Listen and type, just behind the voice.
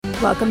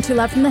Welcome to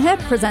Love from the Hip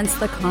presents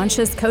the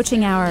Conscious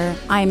Coaching Hour.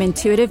 I am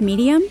intuitive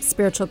medium,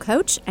 spiritual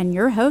coach, and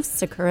your host,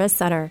 Sakura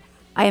Sutter.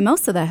 I am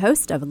also the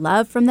host of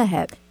Love from the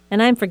Hip.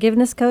 And I'm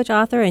forgiveness coach,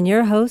 author, and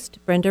your host,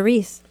 Brenda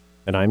Reese.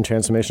 And I'm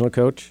transformational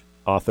coach,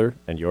 author,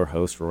 and your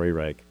host, Rory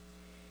Reich.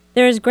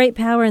 There is great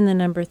power in the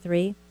number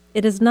 3.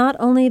 It is not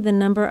only the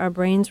number our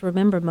brains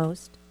remember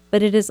most,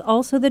 but it is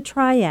also the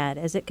triad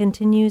as it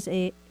contains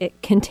a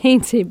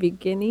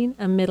beginning,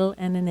 a middle,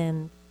 and an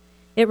end.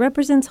 It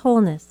represents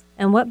wholeness,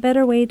 and what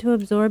better way to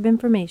absorb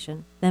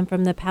information than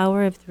from the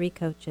power of 3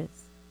 coaches?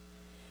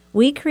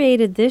 We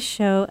created this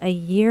show a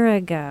year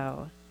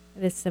ago.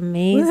 It's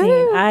amazing.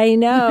 Woo-hoo! I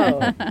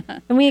know.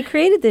 And we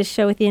created this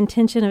show with the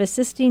intention of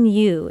assisting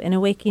you in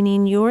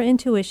awakening your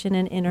intuition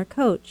and inner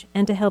coach,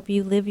 and to help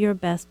you live your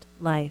best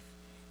life.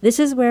 This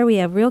is where we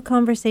have real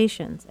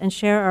conversations and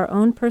share our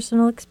own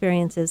personal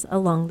experiences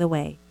along the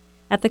way.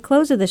 At the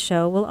close of the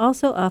show, we'll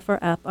also offer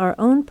up our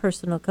own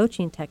personal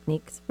coaching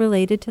techniques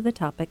related to the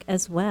topic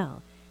as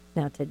well.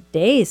 Now,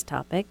 today's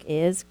topic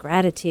is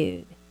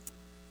gratitude.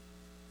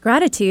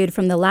 Gratitude,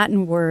 from the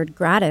Latin word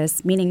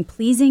gratis, meaning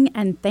pleasing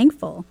and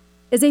thankful,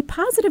 is a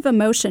positive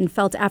emotion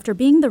felt after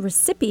being the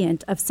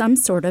recipient of some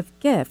sort of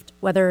gift,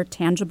 whether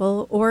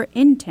tangible or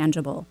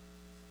intangible.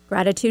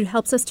 Gratitude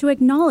helps us to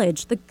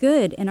acknowledge the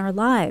good in our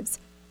lives,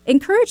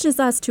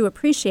 encourages us to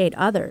appreciate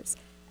others,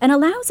 and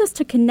allows us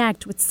to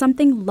connect with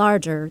something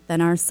larger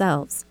than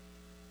ourselves.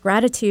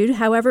 Gratitude,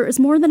 however, is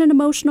more than an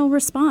emotional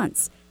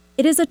response.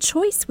 It is a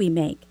choice we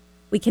make.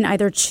 We can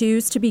either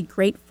choose to be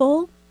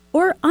grateful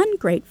or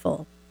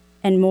ungrateful.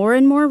 And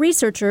more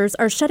researchers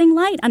are shedding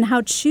light on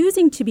how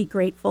choosing to be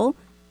grateful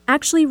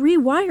actually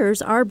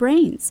rewires our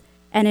brains,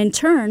 and in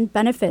turn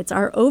benefits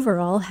our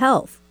overall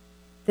health.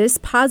 This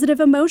positive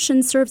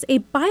emotion serves a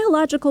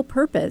biological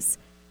purpose,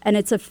 and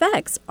its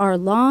effects are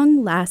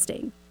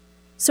long-lasting.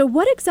 So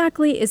what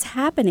exactly is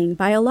happening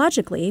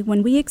biologically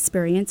when we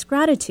experience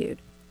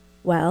gratitude?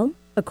 Well,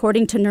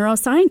 according to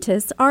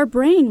neuroscientists, our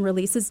brain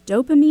releases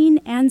dopamine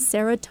and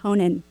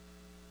serotonin.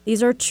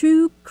 These are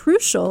two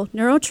crucial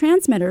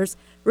neurotransmitters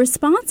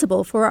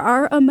responsible for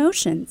our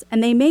emotions,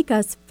 and they make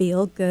us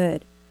feel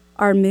good.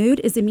 Our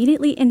mood is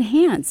immediately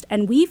enhanced,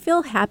 and we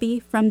feel happy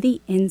from the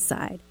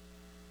inside.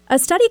 A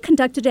study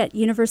conducted at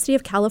University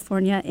of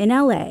California in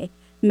LA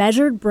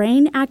measured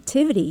brain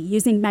activity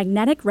using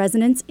magnetic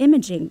resonance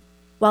imaging,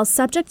 while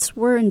subjects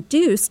were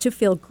induced to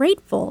feel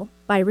grateful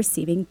by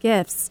receiving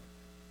gifts.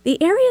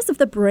 The areas of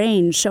the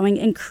brain showing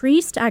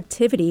increased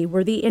activity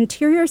were the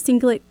anterior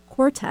cingulate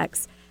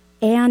cortex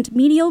and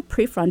medial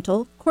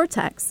prefrontal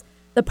cortex,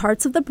 the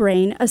parts of the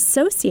brain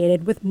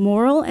associated with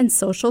moral and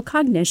social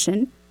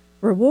cognition,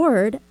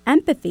 reward,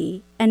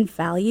 empathy, and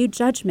value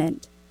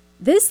judgment.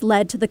 This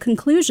led to the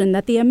conclusion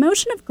that the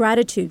emotion of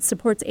gratitude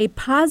supports a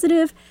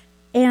positive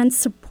and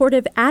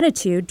supportive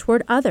attitude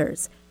toward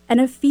others, and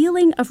a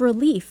feeling of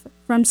relief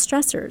from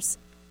stressors.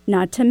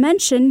 Not to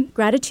mention,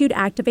 gratitude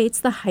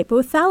activates the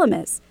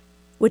hypothalamus,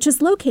 which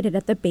is located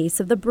at the base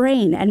of the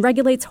brain and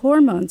regulates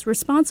hormones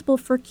responsible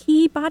for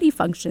key body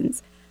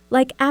functions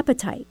like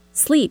appetite,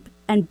 sleep,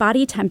 and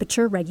body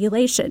temperature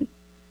regulation.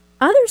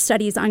 Other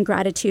studies on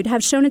gratitude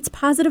have shown its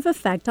positive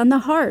effect on the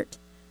heart,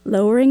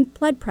 lowering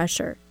blood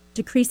pressure,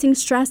 decreasing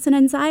stress and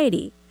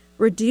anxiety,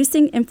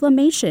 reducing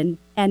inflammation,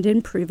 and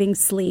improving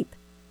sleep.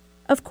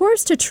 Of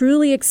course, to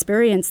truly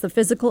experience the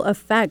physical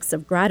effects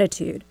of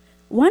gratitude,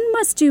 one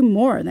must do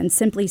more than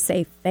simply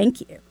say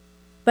thank you,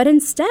 but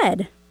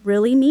instead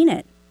really mean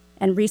it.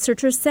 And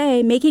researchers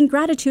say making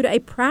gratitude a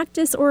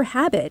practice or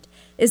habit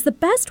is the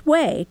best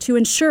way to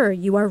ensure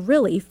you are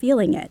really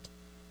feeling it.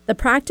 The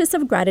practice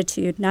of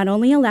gratitude not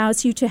only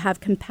allows you to have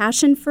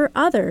compassion for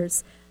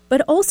others,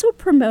 but also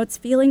promotes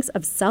feelings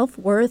of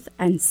self-worth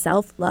and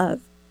self-love,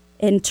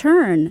 in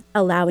turn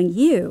allowing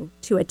you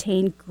to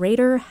attain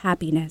greater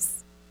happiness.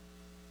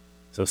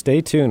 So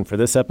stay tuned for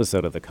this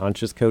episode of the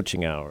Conscious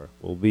Coaching Hour.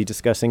 We'll be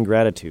discussing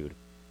gratitude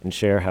and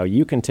share how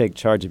you can take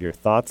charge of your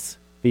thoughts,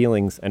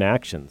 feelings, and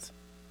actions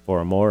for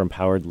a more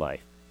empowered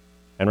life.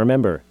 And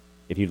remember,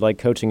 if you'd like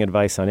coaching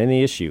advice on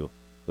any issue,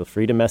 feel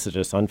free to message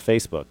us on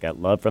Facebook at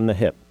Love from the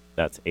Hip,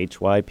 that's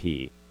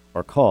HYP,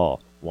 or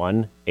call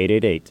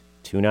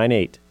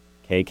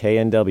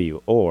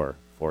 1-888-298-KKNW or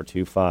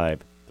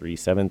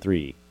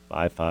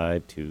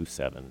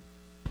 425-373-5527.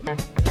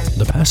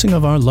 The passing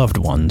of our loved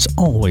ones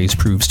always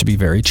proves to be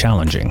very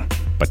challenging,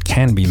 but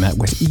can be met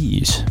with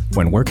ease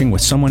when working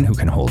with someone who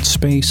can hold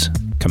space,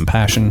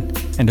 compassion,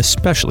 and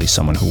especially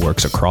someone who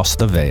works across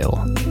the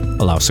veil.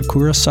 Allow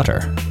Sakura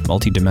Sutter,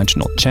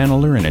 multidimensional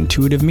channeler and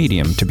intuitive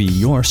medium, to be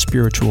your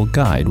spiritual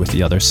guide with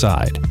the other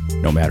side.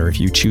 No matter if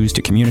you choose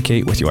to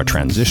communicate with your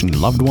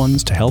transitioned loved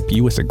ones to help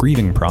you with the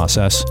grieving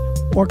process,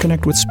 or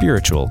connect with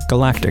spiritual,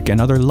 galactic, and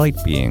other light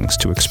beings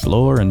to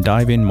explore and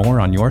dive in more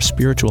on your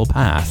spiritual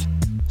path,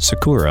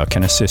 Sakura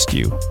can assist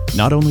you.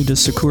 Not only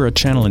does Sakura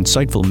channel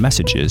insightful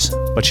messages,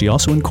 but she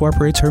also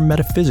incorporates her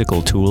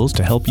metaphysical tools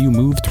to help you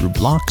move through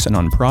blocks and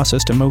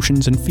unprocessed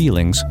emotions and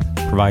feelings,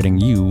 providing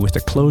you with a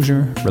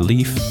closure,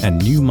 relief,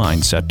 and new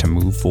mindset to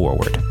move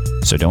forward.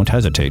 So don't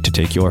hesitate to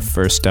take your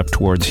first step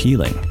towards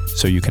healing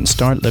so you can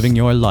start living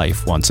your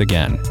life once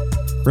again.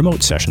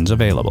 Remote sessions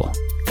available.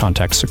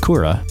 Contact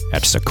Sakura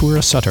at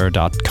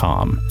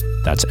sakurasutter.com.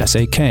 That's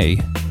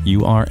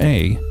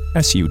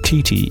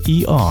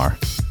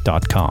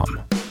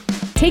SAKURASUTTER.com.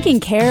 Taking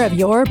care of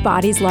your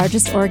body's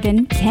largest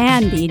organ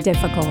can be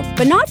difficult,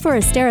 but not for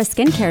Astera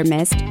Skincare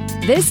Mist.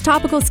 This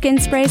topical skin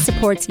spray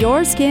supports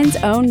your skin's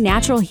own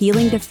natural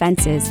healing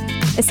defenses.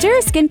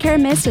 Astera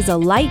Skincare Mist is a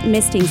light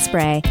misting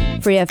spray,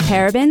 free of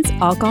parabens,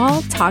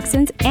 alcohol,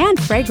 toxins, and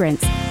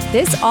fragrance.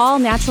 This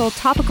all-natural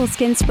topical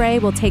skin spray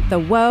will take the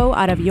woe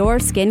out of your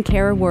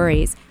skincare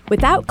worries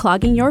without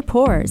clogging your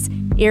pores.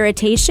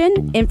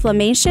 Irritation,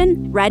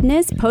 inflammation,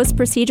 redness,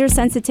 post-procedure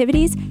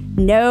sensitivities?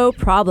 No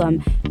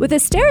problem. With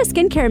Astera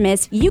Skincare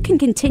Mist, you can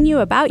continue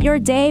about your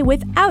day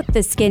without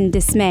the skin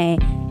dismay.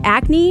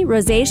 Acne,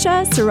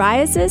 rosacea,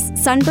 psoriasis,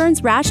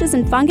 sunburns, rashes,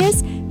 and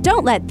fungus?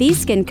 Don't let these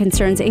skin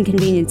concerns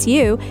inconvenience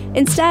you.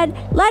 Instead,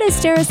 let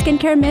Astera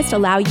Skincare Mist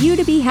allow you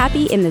to be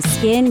happy in the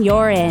skin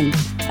you're in.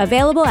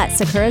 Available at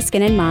Sakura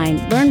Skin and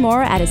Mind. Learn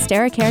more at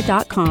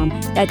esteracare.com.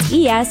 That's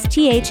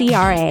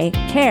ESTHERA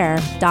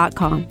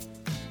care.com.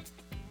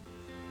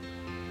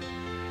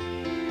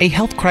 A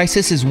health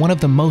crisis is one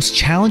of the most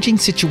challenging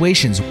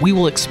situations we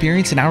will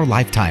experience in our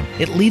lifetime.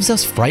 It leaves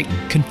us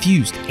frightened,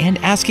 confused, and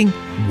asking,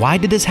 why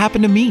did this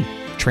happen to me?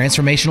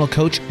 Transformational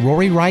coach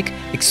Rory Reich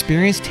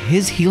experienced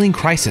his healing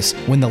crisis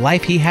when the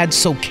life he had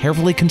so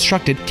carefully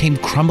constructed came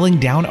crumbling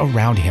down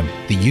around him.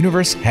 The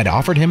universe had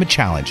offered him a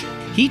challenge.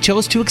 He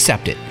chose to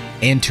accept it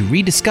and to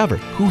rediscover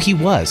who he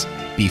was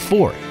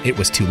before it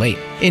was too late.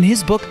 In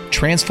his book,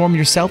 Transform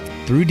Yourself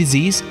Through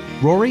Disease,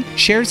 Rory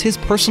shares his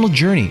personal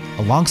journey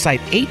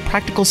alongside 8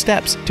 practical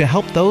steps to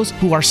help those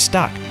who are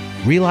stuck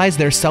realize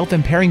their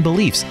self-impairing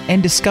beliefs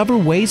and discover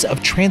ways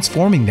of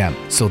transforming them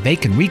so they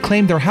can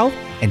reclaim their health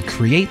and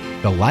create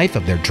the life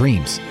of their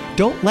dreams.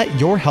 Don't let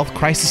your health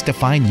crisis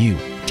define you.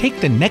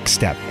 Take the next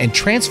step and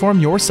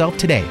transform yourself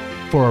today.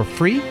 For a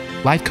free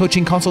life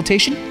coaching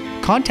consultation,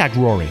 contact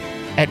Rory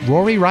at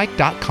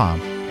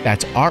roryreich.com.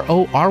 That's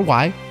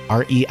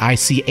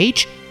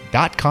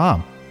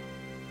RORYREICH.com.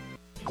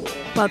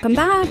 Welcome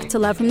back to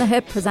Love from the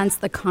Hip presents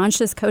the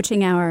Conscious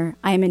Coaching Hour.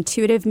 I am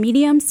intuitive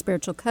medium,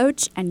 spiritual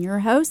coach, and your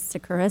host,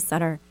 Sakura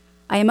Sutter.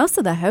 I am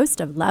also the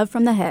host of Love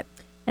from the Hip.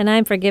 And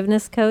I'm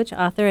forgiveness coach,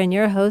 author, and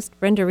your host,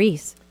 Brenda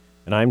Reese.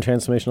 And I'm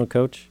transformational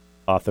coach,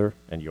 author,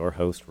 and your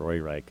host,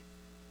 Rory Reich.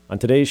 On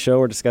today's show,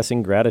 we're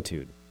discussing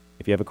gratitude.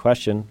 If you have a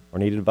question or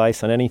need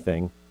advice on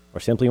anything, or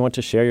simply want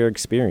to share your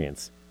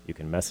experience, you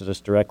can message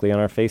us directly on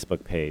our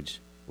Facebook page,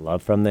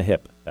 Love from the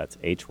Hip, that's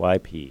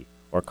HYP,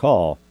 or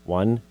call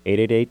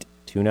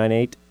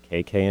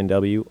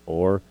 1-888-298-KKNW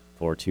or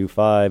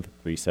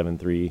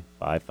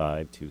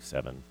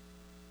 425-373-5527.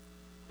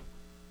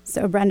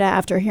 So, Brenda,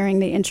 after hearing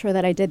the intro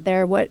that I did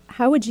there,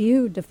 how would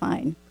you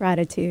define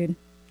gratitude?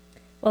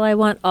 Well, I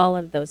want all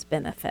of those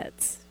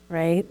benefits,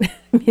 right?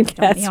 I mean,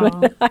 that's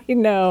what I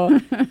know.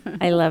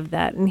 I love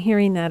that. And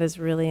hearing that is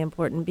really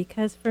important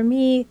because for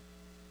me,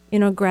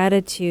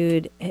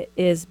 gratitude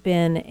has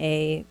been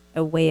a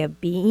way of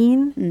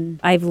being.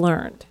 I've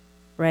learned,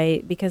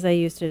 right? Because I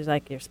used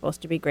to you're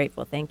supposed to be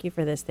grateful. Thank you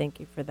for this. Thank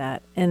you for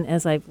that. And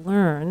as I've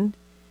learned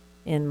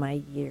in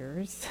my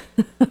years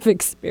of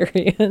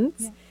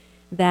experience,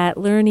 that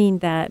learning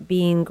that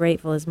being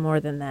grateful is more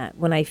than that.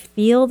 When I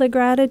feel the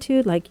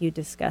gratitude, like you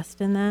discussed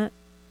in that,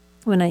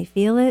 when I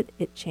feel it,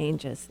 it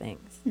changes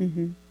things.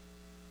 Mm-hmm.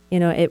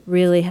 It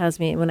really has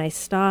me. When I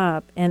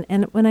stop and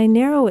when I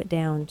narrow it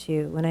down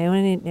when I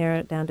only narrow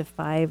it down to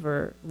 5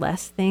 or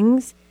less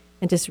things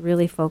and just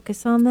really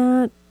focus on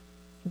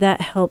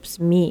that helps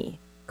me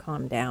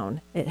calm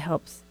down. It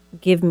helps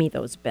give me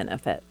those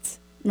benefits.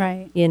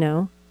 Right.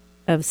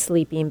 Of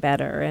sleeping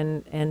better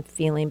and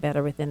feeling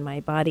better within my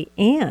body.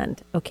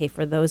 And,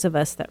 for those of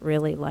us that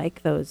really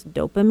like those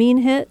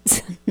dopamine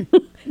hits,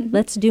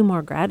 let's do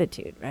more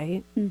gratitude,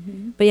 right?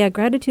 Mm-hmm. But yeah,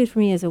 gratitude for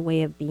me is a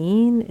way of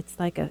being. It's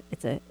like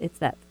it's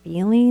that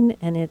feeling,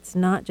 and it's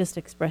not just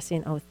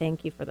expressing, oh,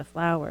 thank you for the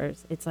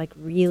flowers. It's like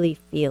really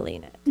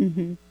feeling it.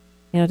 Mm-hmm.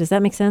 Does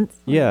that make sense?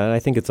 Yeah, and I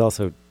think it's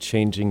also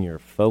changing your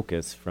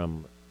focus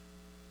from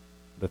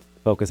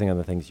focusing on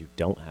the things you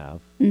don't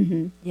have,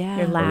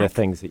 yeah, or the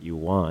things that you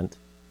want,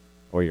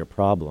 or your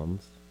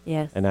problems,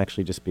 yes, and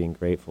actually just being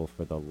grateful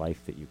for the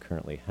life that you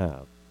currently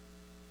have.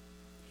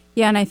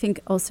 Yeah, and I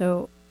think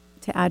also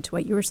to add to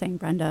what you were saying,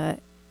 Brenda,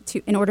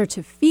 in order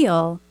to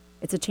feel,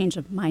 it's a change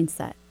of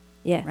mindset.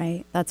 Yeah,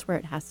 right. That's where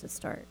it has to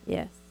start.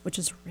 Yes, which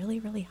is really,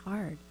 really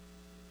hard.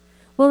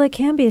 Well, it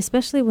can be,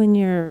 especially when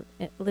you're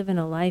living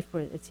a life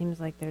where it seems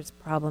like there's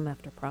problem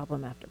after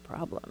problem after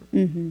problem,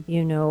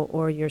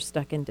 or you're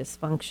stuck in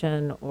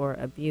dysfunction or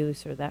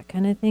abuse or that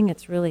kind of thing.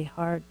 It's really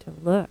hard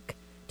to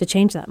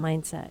change that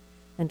mindset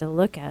and to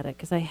look at it.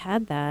 Because I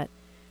had that,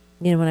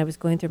 when I was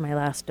going through my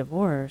last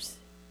divorce,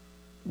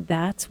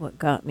 that's what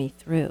got me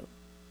through,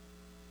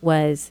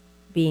 was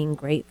being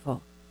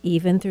grateful,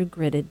 even through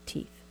gritted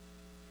teeth,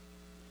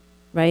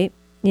 right?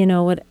 you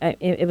know what,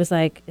 it was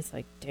like, it's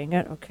like, dang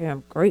it, okay,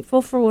 I'm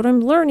grateful for what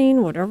I'm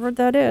learning, whatever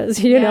that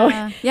is, you know.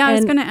 Yeah, I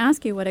was And going to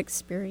ask you what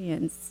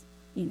experience,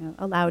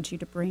 allowed you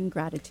to bring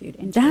gratitude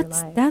into your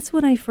life. That's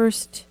when I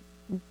first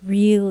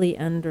really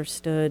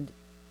understood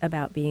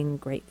about being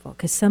grateful,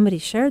 because somebody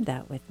shared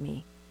that with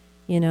me,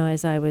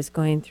 as I was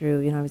going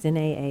through, I was in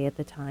AA at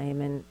the time,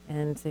 and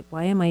it's like,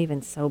 why am I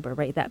even sober,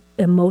 right? That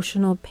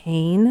emotional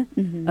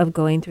pain of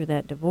going through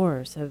that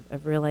divorce,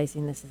 of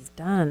realizing this is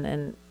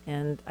done,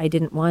 and I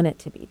didn't want it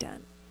to be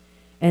done.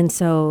 And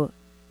so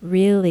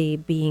really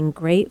being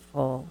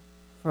grateful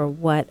for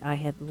what I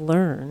had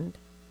learned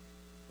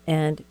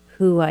and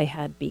who I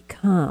had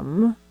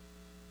become,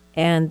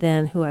 and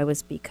then who I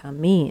was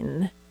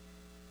becoming,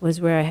 was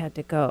where I had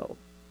to go,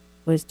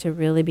 was to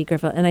really be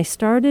grateful. And I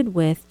started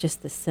with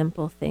just the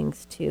simple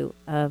things too,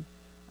 of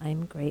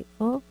I'm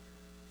grateful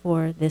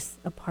for this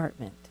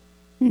apartment.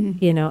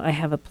 I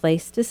have a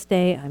place to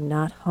stay. I'm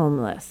not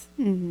homeless.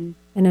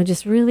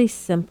 Just really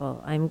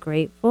simple. I'm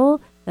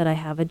grateful that I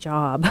have a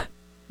job,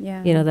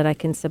 that I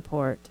can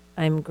support.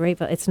 I'm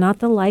grateful. It's not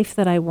the life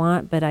that I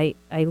want, but I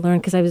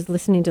learned, because I was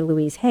listening to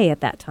Louise Hay at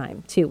that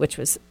time too, which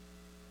was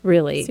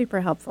really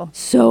super helpful.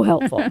 So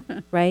helpful,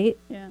 right?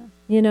 Yeah.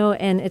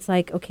 And it's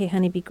like, okay,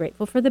 honey, be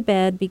grateful for the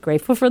bed, be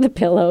grateful for the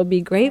pillow,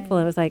 be grateful.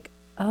 Right. And I was like,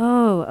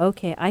 oh,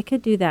 okay, I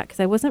could do that, because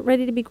I wasn't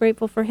ready to be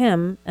grateful for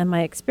him and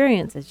my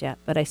experiences yet,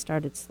 but I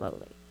started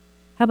slowly.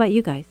 How about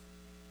you guys?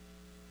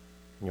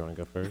 You want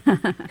to go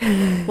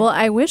first? Well,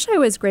 I wish I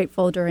was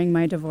grateful during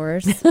my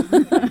divorce,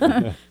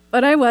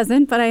 but I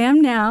wasn't, but I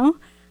am now.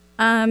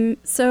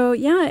 So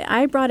yeah,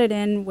 I brought it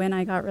in when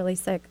I got really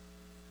sick.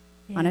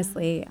 Yeah.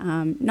 Honestly,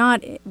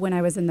 not when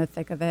I was in the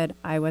thick of it.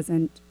 I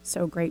wasn't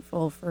so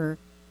grateful for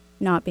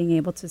not being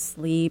able to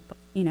sleep,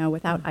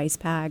 without ice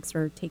packs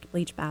or take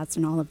bleach baths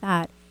and all of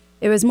that.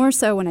 It was more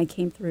so when I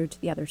came through to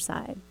the other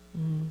side.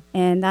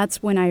 And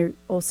that's when I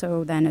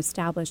also then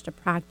established a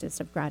practice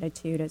of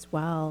gratitude as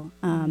well.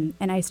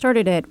 And I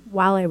started it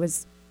while I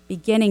was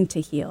beginning to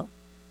heal.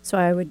 So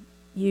I would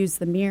use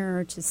the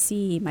mirror to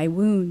see my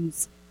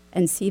wounds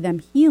and see them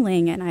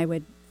healing, and I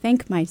would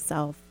thank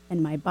myself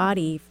and my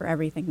body for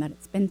everything that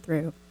it's been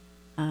through.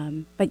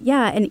 But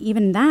yeah, and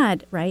even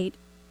that, right?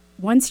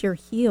 Once you're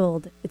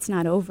healed, it's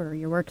not over.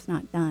 Your work's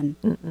not done.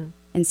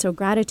 And so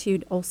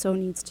gratitude also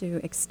needs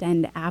to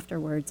extend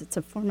afterwards. It's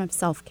a form of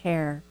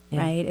self-care,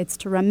 right? It's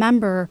to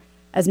remember,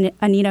 as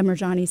Anita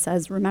Moorjani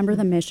says, remember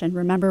the mission,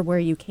 remember where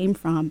you came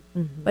from,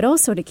 but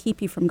also to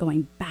keep you from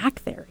going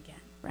back there again,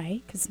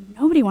 right? Because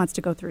nobody wants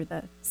to go through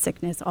the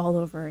sickness all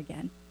over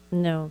again.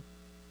 No.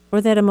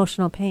 Or that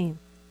emotional pain.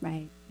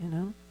 Right.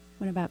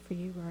 What about for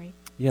you, Rory?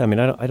 Yeah, I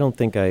mean, I don't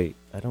think I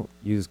don't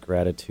use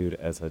gratitude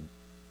as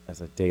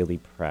a daily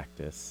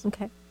practice.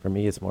 Okay. For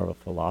me, it's more of a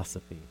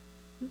philosophy,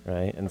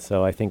 right? And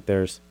so I think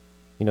there's,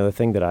 the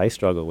thing that I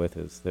struggle with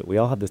is that we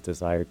all have this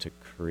desire to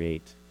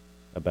create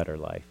a better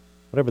life,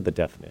 whatever the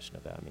definition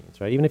of that means,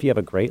 right? Even if you have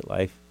a great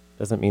life,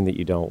 doesn't mean that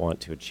you don't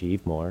want to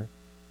achieve more,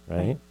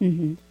 right?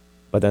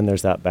 But then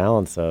there's that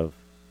balance of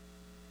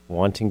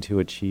wanting to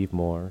achieve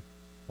more,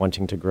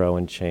 wanting to grow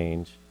and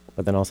change,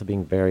 but then also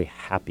being very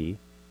happy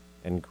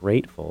and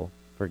grateful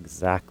for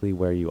exactly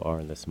where you are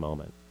in this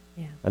moment.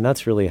 Yeah. And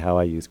that's really how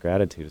I use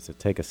gratitude, is to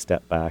take a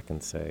step back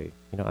and say,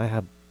 I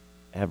have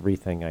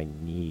everything I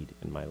need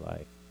in my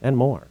life and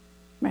more,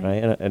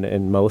 right? And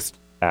in most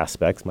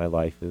aspects, my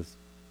life is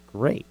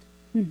great.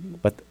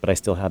 But I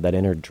still have that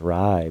inner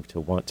drive to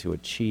want to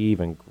achieve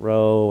and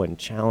grow and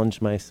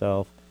challenge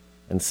myself.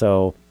 And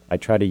so I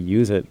try to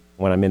use it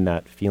when I'm in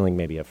that feeling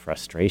maybe of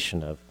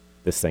frustration of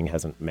this thing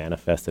hasn't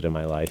manifested in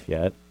my life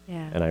yet.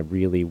 Yeah. And I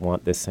really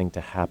want this thing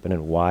to happen,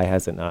 and why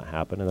has it not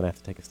happened? And then I have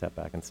to take a step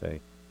back and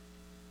say,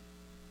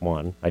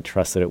 one, I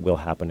trust that it will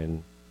happen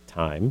in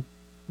time,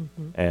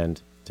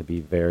 and to be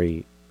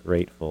very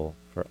grateful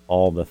for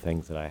all the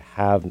things that I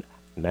have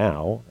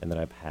now and that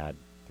I've had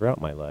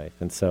throughout my life.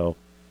 And so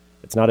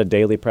it's not a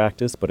daily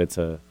practice, but as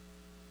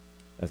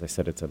I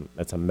said,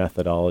 it's a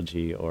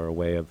methodology or a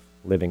way of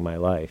living my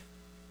life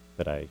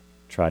that I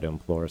try to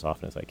implore as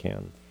often as I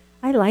can.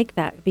 I like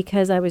that,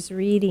 because I was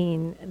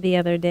reading the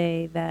other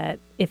day that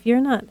if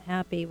you're not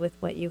happy with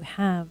what you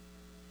have,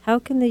 how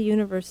can the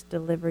universe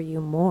deliver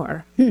you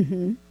more?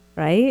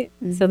 Right?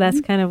 So that's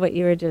kind of what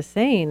you were just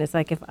saying. It's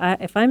like,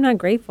 if I'm not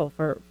grateful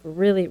for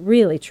really,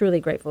 really, truly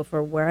grateful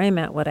for where I'm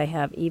at, what I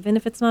have, even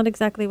if it's not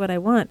exactly what I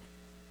want,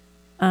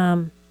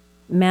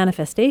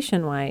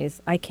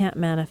 manifestation-wise, I can't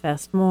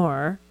manifest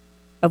more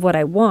of what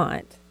I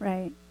want.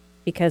 Right.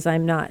 Because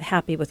I'm not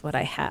happy with what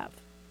I have.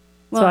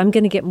 Well, so I'm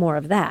going to get more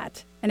of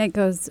that. And it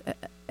goes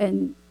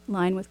in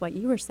line with what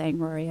you were saying,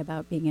 Rory,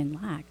 about being in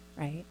lack,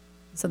 right?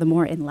 So the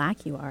more in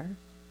lack you are,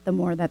 the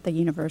more that the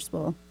universe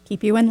will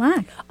keep you in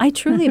lack. I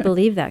truly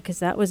believe that, because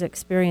that was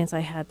experience I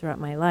had throughout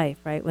my life,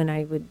 right?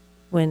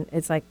 When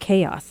it's like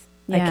chaos.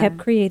 Yeah. I kept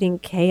creating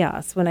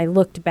chaos. When I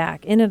looked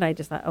back in it, I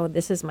just thought, oh,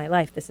 this is my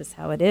life. This is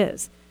how it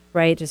is,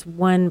 right? Just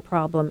one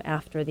problem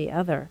after the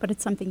other. But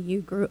it's something you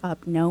grew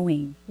up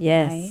knowing.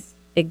 Yes, right?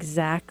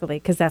 Exactly,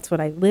 because that's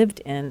what I lived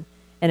in.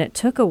 And it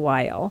took a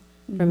while,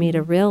 for me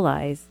to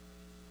realize,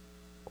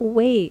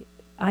 wait,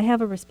 I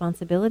have a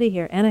responsibility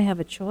here and I have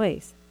a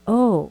choice.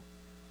 Oh,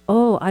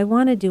 I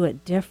want to do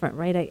it different,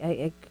 right?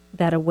 I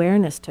that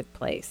awareness took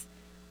place.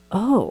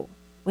 Oh,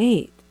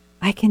 wait,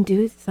 I can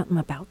do something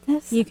about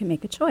this? You can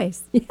make a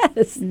choice.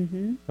 Yes.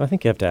 Mm-hmm. I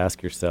think you have to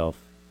ask yourself,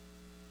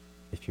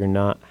 if you're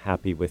not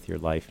happy with your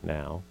life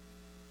now,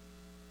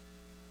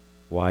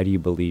 why do you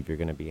believe you're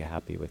going to be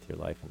happy with your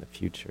life in the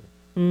future?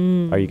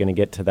 Are you going to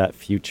get to that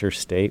future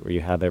state where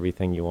you have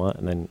everything you want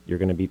and then you're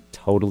going to be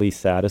totally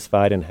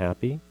satisfied and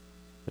happy?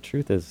 The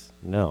truth is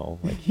no.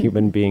 Like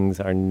human beings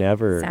are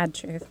never Sad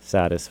truth.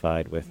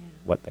 satisfied with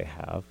what they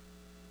have,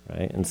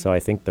 right? And so I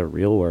think the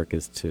real work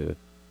is to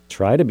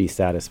try to be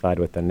satisfied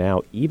with the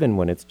now, even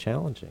when it's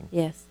challenging,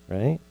 Yes.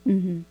 right?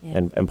 Mm-hmm.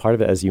 Yes. And part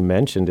of it, as you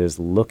mentioned, is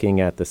looking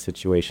at the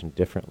situation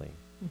differently.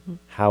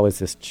 How is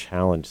this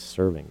challenge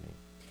serving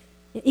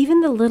me?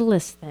 Even the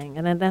littlest thing,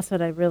 and then that's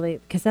what I really,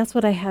 because that's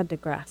what I had to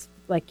grasp,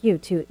 like you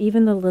too,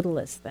 even the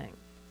littlest thing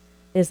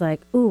is like,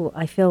 ooh,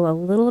 I feel a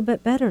little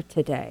bit better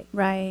today.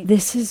 Right.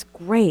 This is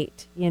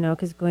great,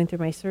 because going through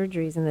my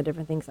surgeries and the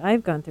different things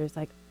I've gone through, it's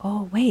like,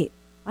 oh, wait,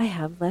 I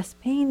have less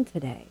pain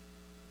today.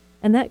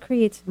 And that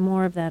creates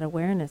more of that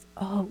awareness.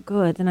 Oh,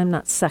 good. And I'm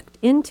not sucked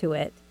into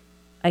it.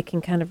 I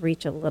can kind of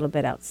reach a little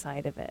bit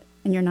outside of it.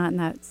 And you're not in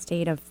that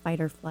state of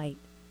fight or flight,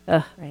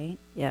 Ugh. right?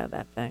 Yeah,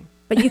 that thing.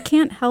 But you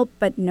can't help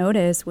but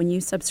notice when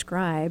you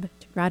subscribe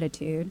to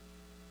gratitude,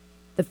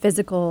 the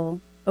physical,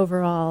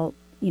 overall,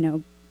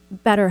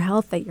 better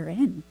health that you're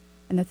in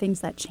and the things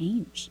that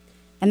change.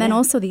 And then Yeah.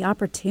 also the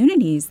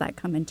opportunities that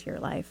come into your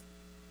life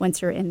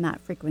once you're in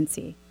that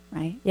frequency,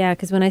 right? Yeah,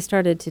 because when I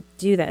started to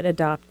do that,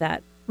 adopt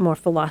that more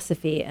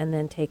philosophy and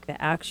then take the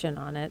action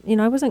on it,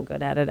 I wasn't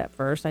good at it at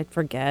first. I'd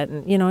forget.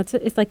 And,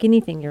 it's like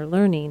anything you're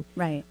learning.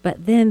 Right.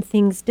 But then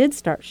things did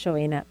start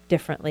showing up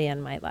differently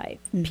in my life.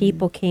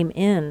 People came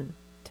in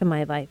to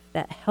my life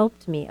that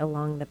helped me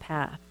along the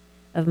path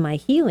of my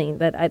healing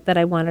that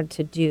I wanted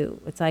to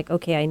do. It's like,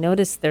 okay, I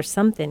noticed there's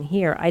something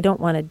here. I don't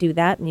want to do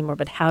that anymore,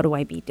 but how do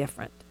I be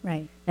different?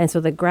 Right. And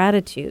so the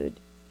gratitude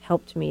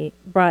helped me,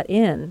 brought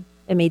in,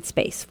 it made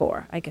space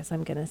for, I guess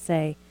I'm going to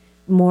say,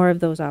 more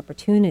of those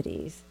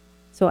opportunities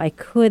so I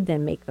could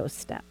then make those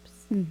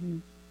steps. Mm-hmm.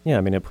 Yeah,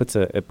 I mean, it puts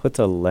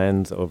a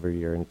lens over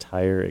your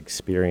entire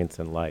experience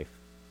in life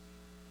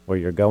where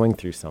you're going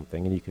through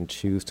something and you can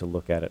choose to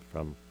look at it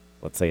from,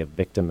 let's say, a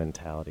victim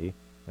mentality.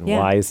 And Yeah.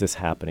 why is this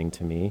happening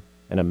to me?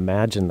 And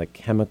imagine the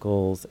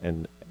chemicals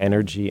and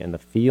energy and the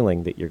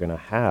feeling that you're going to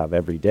have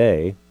every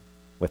day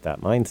with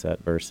that mindset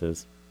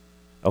versus,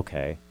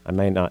 okay, I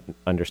may not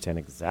understand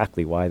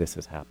exactly why this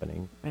is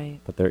happening, Right.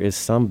 but there is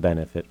some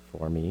benefit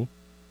for me.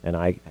 And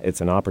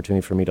it's an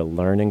opportunity for me to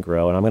learn and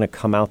grow. And I'm going to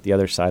come out the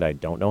other side. I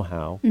don't know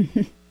how.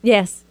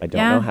 Yes. I don't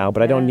Yeah. know how,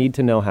 but I don't Yeah. need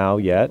to know how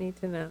yet. Need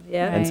to know.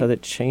 Yeah. And so Right.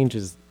 that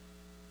changes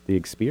the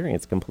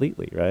experience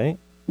completely, right?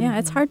 Yeah,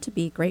 it's hard to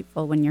be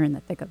grateful when you're in the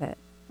thick of it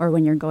or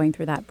when you're going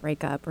through that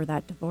breakup or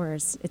that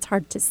divorce. It's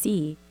hard to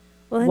see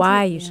Well, and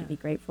why to- you yeah. should be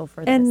grateful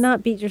for this. And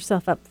not beat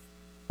yourself up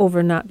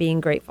over not being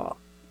grateful.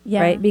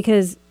 yeah. Right?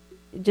 Because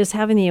just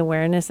having the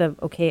awareness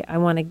of, okay, I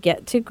want to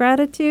get to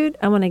gratitude.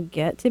 I want to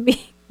get to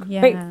be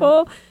Yeah.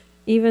 grateful,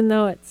 even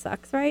though it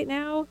sucks right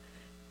now,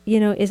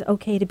 is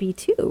okay to be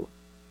too.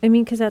 I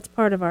mean, because that's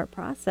part of our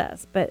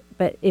process. But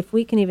if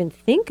we can even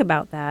think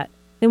about that,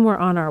 then we're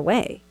on our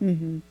way.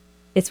 Mm-hmm.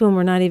 It's when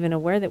we're not even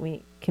aware that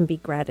we can be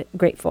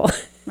grateful.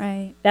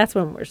 Right. That's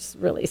when we're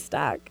really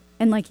stuck.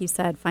 And like you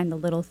said, find the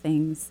little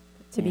things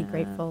to be Yeah.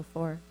 grateful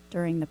for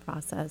during the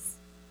process,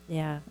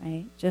 Yeah,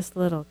 right? just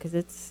little,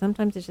 because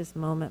sometimes it's just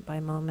moment by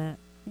moment,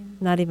 Yeah.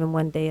 not even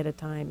one day at a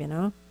time,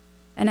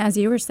 And as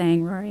you were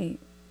saying, Rory,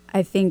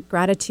 I think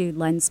gratitude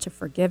lends to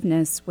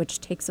forgiveness, which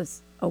takes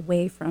us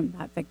away from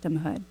that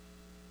victimhood.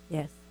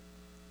 Yes.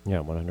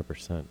 Yeah,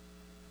 100%.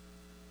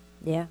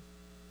 Yeah.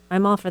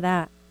 I'm all for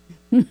that.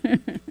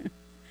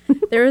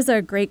 There is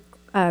a great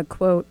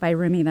quote by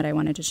Rumi that I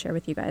wanted to share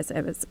with you guys.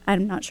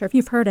 I'm not sure if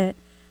you've heard it,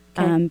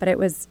 Okay. but it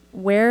was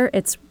wear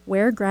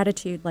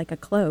gratitude like a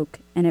cloak,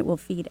 and it will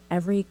feed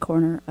every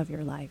corner of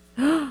your life.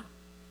 I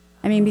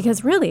mean,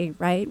 because really,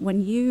 right,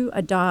 when you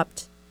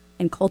adopt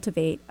and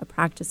cultivate a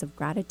practice of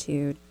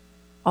gratitude,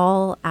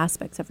 all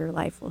aspects of your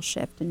life will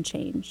shift and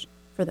change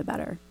for the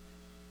better.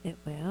 It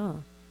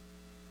will.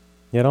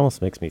 Yeah, it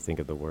almost makes me think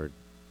of the word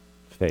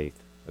faith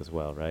as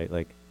well, right?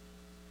 Like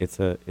it's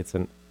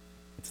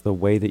the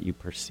way that you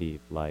perceive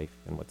life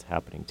and what's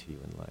happening to you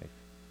in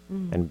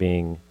life, and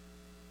being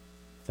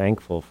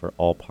thankful for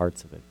all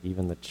parts of it,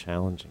 even the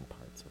challenging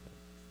parts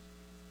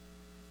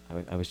of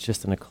it. I was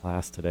just in a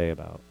class today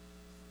about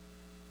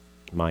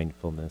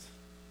mindfulness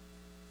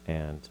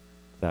and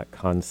that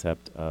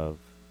concept of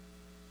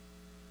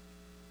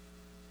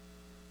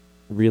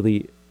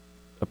really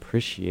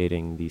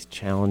appreciating these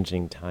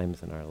challenging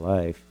times in our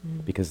life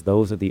because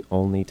those are the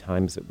only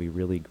times that we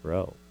really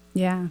grow.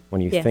 Yeah.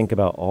 When you Yes. think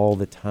about all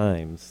the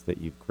times that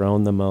you've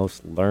grown the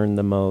most, learned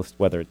the most,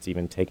 whether it's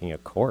even taking a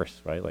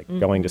course, right? Like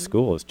going to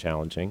school is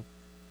challenging.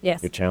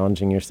 Yes. You're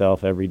challenging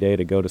yourself every day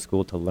to go to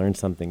school to learn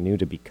something new,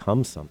 to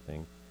become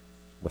something.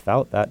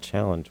 without that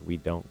challenge, we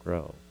don't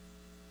grow.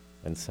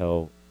 And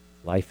so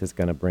life is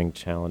going to bring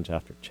challenge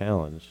after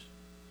challenge,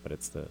 but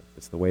it's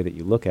the way that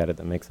you look at it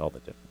that makes all the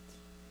difference.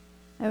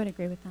 I would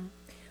agree with that.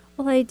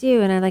 Well, I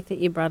do, and I like that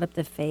you brought up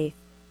the faith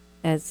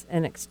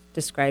and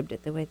described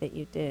it the way that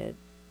you did,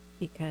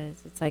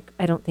 because it's like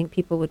I don't think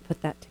people would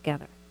put that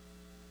together.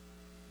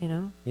 You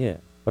know? Yeah,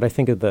 but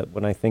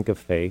when I think of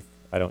faith,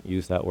 I don't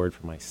use that word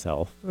for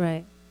myself.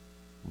 Right.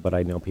 But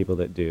I know people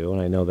that do,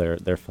 and I know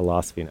their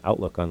philosophy and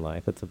outlook on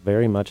life. It's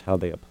very much how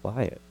they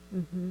apply it,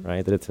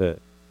 right? That it's a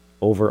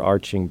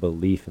overarching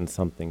belief in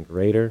something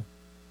greater,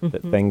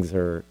 that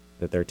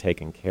that they're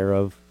taken care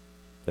of,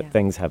 that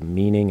things have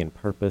meaning and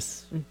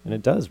purpose, and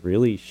it does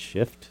really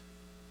shift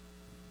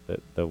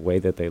the way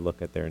that they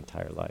look at their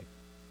entire life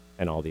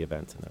and all the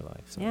events in their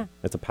life. So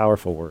it's a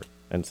powerful word,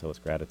 and so is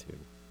gratitude.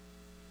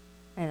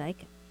 I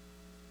like it.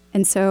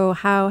 And so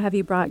how have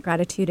you brought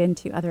gratitude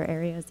into other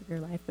areas of your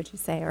life, would you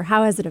say? Or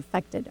how has it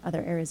affected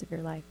other areas of your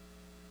life?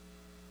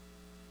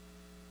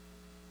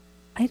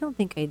 I don't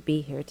think I'd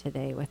be here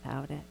today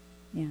without it.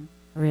 Yeah.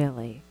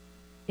 Really.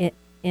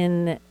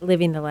 In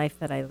living the life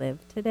that I live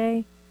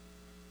today,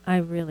 I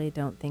really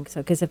don't think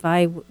so. Because if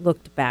I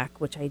looked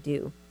back, which I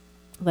do,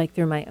 like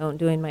through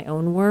doing my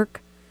own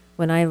work,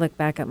 when I look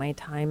back at my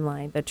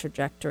timeline, the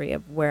trajectory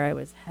of where I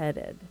was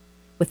headed,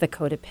 with the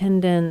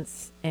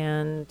codependence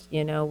and,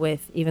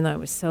 with, even though I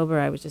was sober,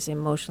 I was just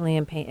emotionally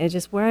in pain. It's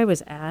just where I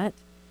was at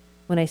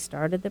when I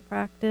started the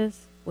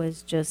practice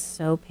was just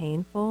so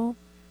painful.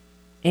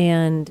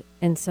 And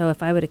so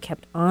if I would have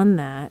kept on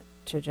that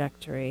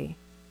trajectory,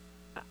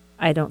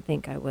 I don't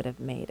think I would have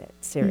made it,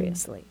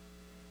 seriously.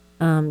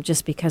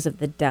 Just because of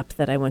the depth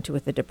that I went to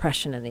with the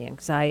depression and the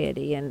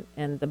anxiety and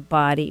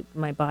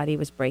my body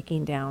was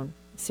breaking down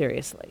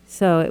seriously.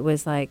 So it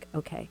was like,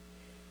 okay,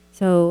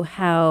 so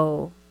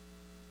how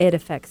it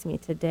affects me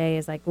today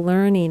is like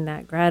learning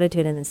that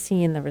gratitude and then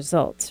seeing the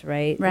results,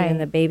 right? And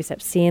the baby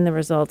steps, seeing the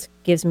results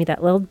gives me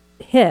that little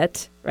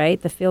hit, right?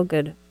 The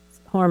feel-good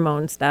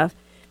hormone stuff.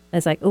 And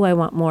it's like, oh, I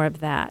want more of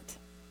that.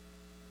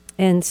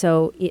 And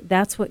so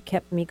that's what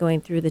kept me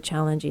going through the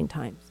challenging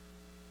times.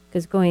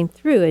 Because going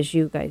through, as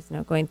you guys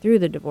know, going through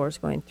the divorce,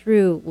 going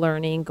through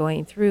learning,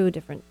 going through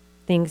different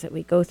things that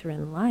we go through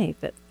in life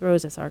that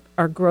throws us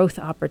our growth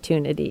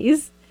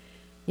opportunities,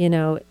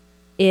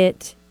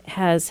 it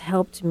has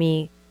helped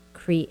me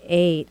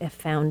create a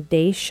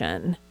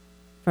foundation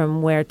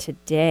from where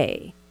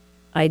today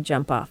I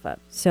jump off of.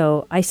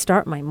 So I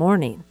start my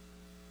morning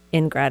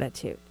in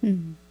gratitude.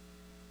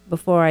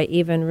 Before I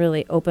even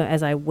really open,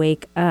 as I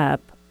wake up,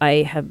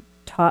 I have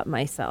taught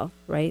myself,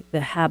 right,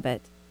 the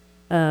habit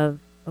of,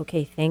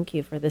 okay, thank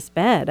you for this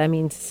bed. I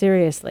mean,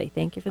 seriously,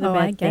 thank you for the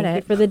bed. I get thank it.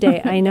 you for the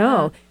day. I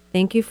know.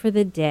 Thank you for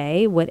the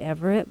day,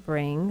 whatever it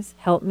brings.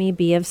 Help me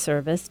be of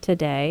service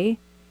today.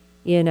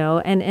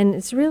 And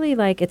it's really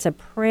like it's a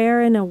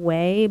prayer in a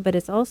way, but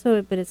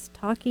it's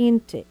talking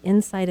to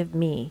inside of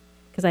me,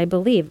 because I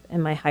believe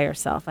in my higher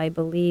self. I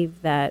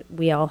believe that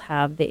we all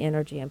have the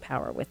energy and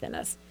power within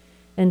us.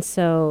 And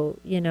so,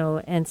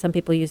 and some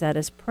people use that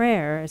as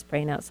prayer, as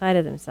praying outside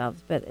of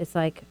themselves. But it's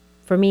like,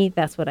 for me,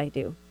 that's what I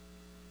do,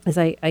 is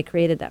I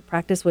created that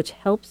practice, which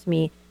helps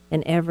me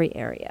in every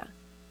area.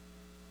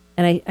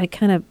 And I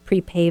kind of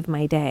prepave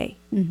my day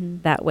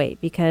that way,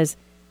 because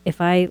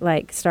if I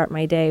start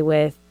my day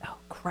with, oh,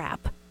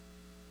 crap,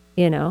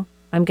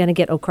 I'm going to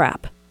get, oh,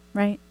 crap.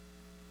 Right.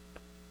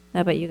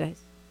 How about you guys?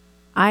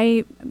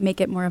 I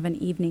make it more of an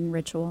evening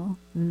ritual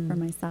for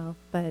myself.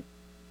 But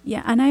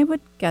yeah, and I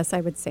would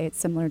say it's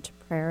similar to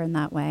prayer in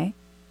that way.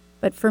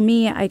 But for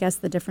me, I guess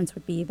the difference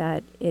would be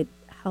that it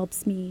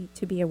helps me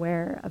to be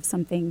aware of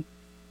something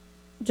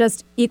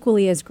just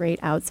equally as great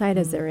outside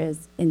as there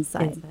is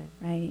inside.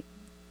 Right?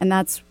 And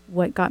that's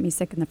what got me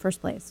sick in the first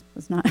place,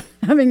 was not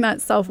having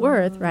that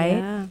self-worth, right?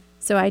 Yeah.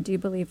 So I do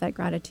believe that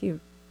gratitude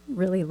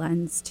really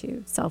lends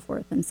to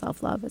self-worth and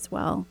self-love as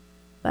well.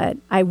 But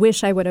I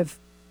wish I would have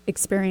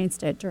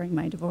experienced it during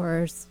my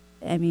divorce.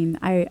 I mean,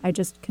 I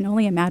just can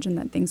only imagine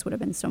that things would have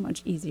been so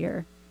much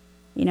easier,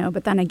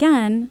 But then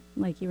again,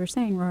 like you were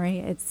saying, Rory,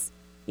 it's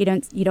you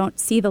don't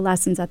see the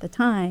lessons at the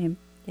time,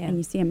 and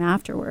you see them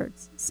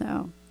afterwards.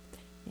 So,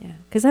 yeah,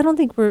 because I don't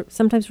think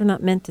sometimes we're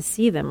not meant to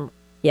see them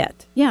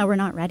yet. Yeah, we're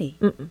not ready,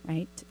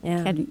 right?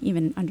 Yeah. Can't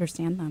even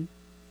understand them.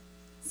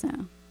 So.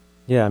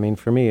 Yeah, I mean,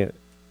 for me, it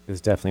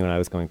was definitely when I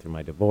was going through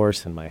my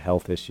divorce and my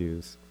health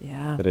issues.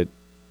 Yeah. But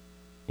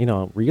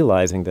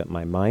realizing that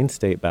my mind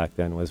state back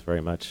then was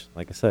very much,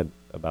 like I said,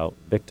 about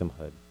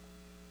victimhood.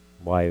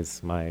 Why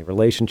is my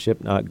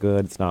relationship not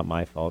good? It's not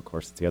my fault. Of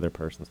course, it's the other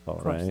person's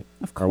fault, right?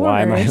 Of course. Or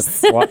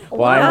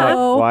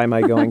why am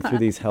I going through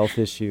these health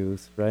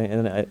issues, right?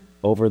 And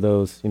over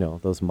those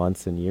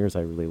months and years,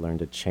 I really learned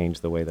to change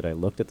the way that I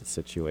looked at the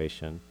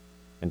situation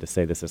and to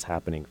say, this is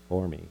happening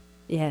for me.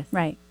 Yes.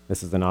 Right.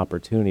 This is an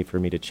opportunity for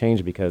me to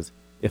change, because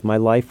if my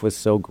life was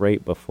so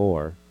great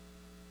before,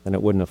 then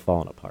it wouldn't have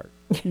fallen apart.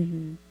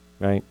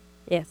 Right?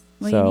 Yes.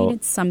 Well, you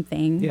needed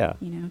something,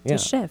 to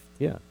shift.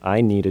 Yeah.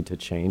 I needed to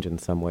change in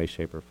some way,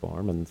 shape, or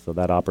form. And so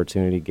that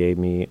opportunity gave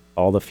me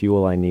all the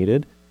fuel I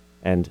needed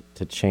And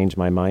to change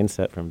my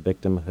mindset from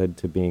victimhood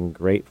to being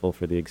grateful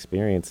for the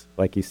experience,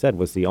 like you said,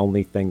 was the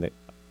only thing that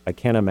I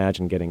can't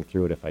imagine getting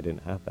through it if I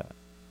didn't have that.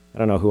 I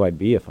don't know who I'd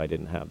be if I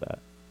didn't have that.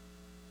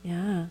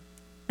 Yeah.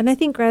 And I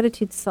think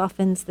gratitude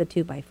softens the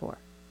 2x4.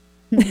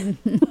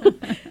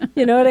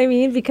 You know what I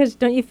mean? Because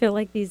don't you feel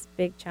like these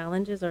big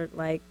challenges are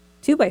like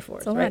 2x4s,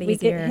 It's a lot right? We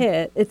easier.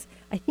 get hit.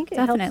 I think it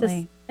helps us.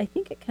 Definitely. I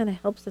think it kind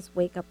of helps us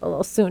wake up a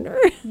little sooner,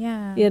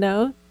 Yeah. you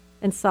know,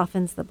 and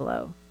softens the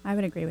blow. I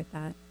would agree with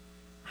that.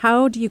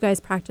 How do you guys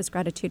practice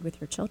gratitude with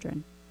your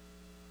children?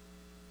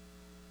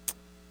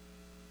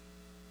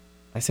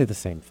 I say the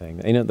same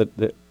thing. You know,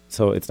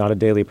 so it's not a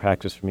daily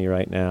practice for me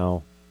right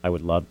now. I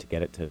would love to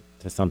get it to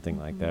something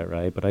like that,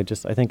 right? But I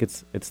think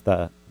it's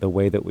the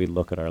way that we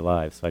look at our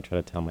lives. So I try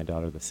to tell my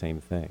daughter the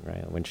same thing,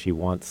 right? When she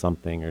wants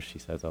something or she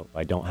says, "Oh,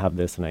 I don't have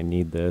this and I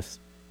need this,"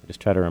 I just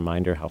try to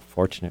remind her how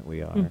fortunate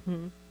we are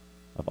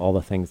of all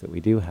the things that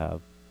we do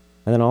have.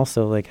 And then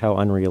also like how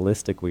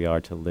unrealistic we are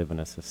to live in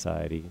a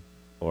society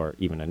or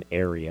even an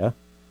area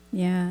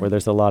Yeah. where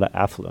there's a lot of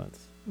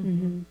affluence.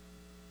 Mm-hmm.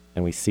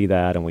 And we see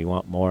that and we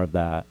want more of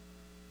that.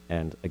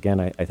 And again,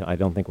 I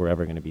don't think we're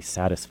ever going to be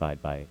satisfied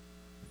by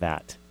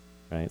that,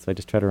 right? So I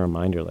just try to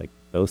remind her, like,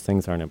 those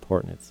things aren't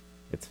important.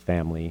 It's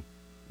family,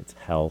 it's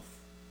health,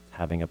 it's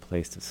having a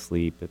place to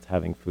sleep, it's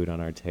having food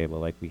on our table.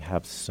 Like, we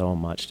have so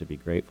much to be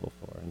grateful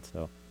for. And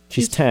so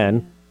she's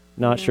 10,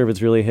 not sure if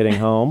it's really hitting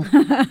home,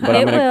 but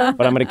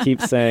I'm gonna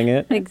keep saying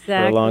it Exactly.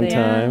 for a long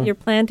time. You're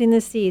planting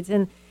the seeds.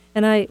 And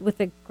I, with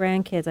the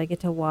grandkids, I get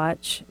to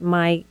watch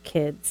my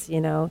kids, you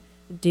know,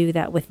 do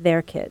that with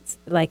their kids.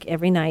 Like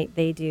every night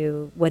they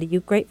do, what are you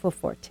grateful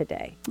for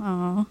today?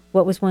 Aw.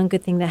 What was one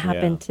good thing that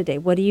happened today?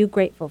 What are you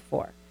grateful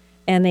for?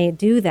 And they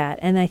do that.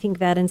 And I think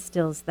that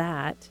instills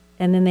that.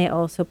 And then they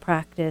also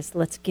practice,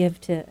 let's give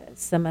to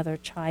some other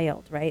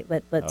child, right?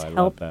 Let's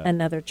help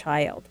another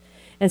child.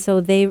 And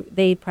so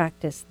they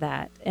practice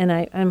that. And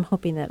I'm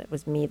hoping that it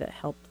was me that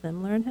helped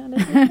them learn how to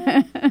do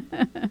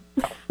that.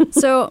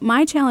 So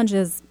my challenge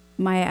is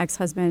my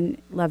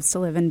ex-husband loves to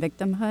live in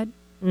victimhood.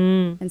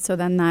 And so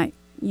then that,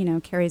 you know,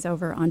 carries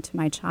over onto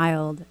my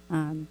child.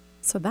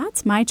 So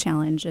that's my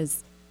challenge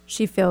is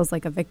she feels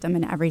like a victim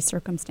in every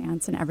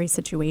circumstance, in every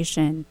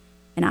situation.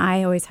 And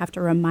I always have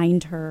to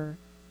remind her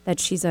that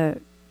she's a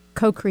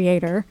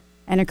co-creator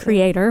and a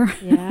creator.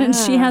 Yeah. And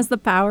she has the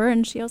power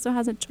and she also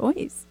has a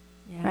choice,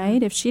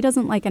 right? If she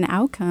doesn't like an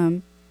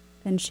outcome,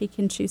 then she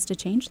can choose to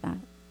change that.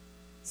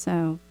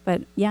 So,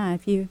 but yeah,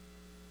 if you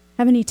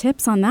have any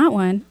tips on that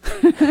one.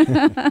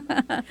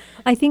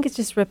 I think it's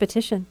just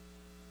repetition.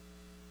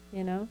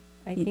 You know,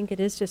 I think it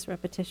is just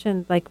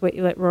repetition. Like what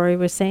Rory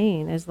was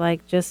saying is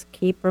like, just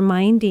keep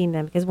reminding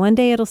them because one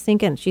day it'll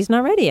sink in. She's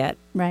not ready yet.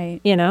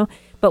 Right. You know,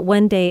 but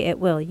one day it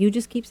will. You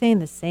just keep saying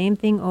the same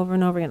thing over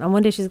and over again. And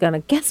one day she's going to,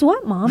 guess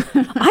what, Mom?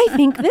 I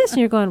think this. And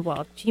you're going,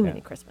 well, gee,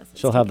 many Christmas.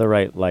 She'll have the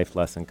right life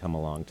lesson come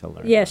along to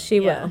learn. Yes, she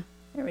will.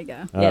 There we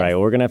go. All right, well,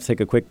 we're going to have to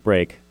take a quick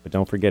break. But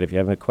don't forget, if you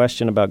have a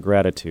question about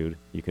gratitude,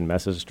 you can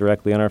message us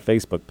directly on our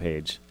Facebook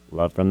page,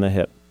 Love from the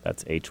Hip.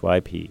 That's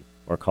HYP.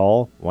 Or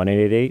call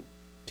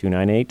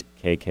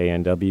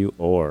 1-888-298-KKNW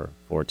or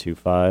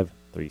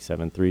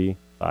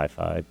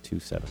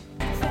 425-373-5527.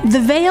 The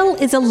veil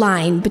is a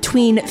line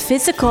between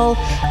physical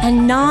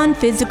and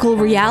non-physical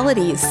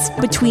realities,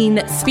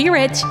 between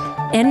spirit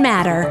and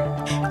matter.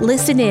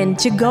 Listen in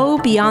to Go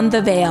Beyond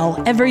the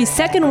Veil every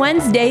second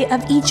Wednesday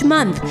of each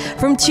month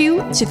from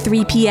 2 to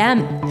 3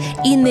 p.m.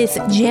 In this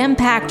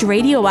jam-packed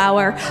radio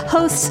hour,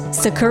 hosts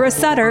Sakura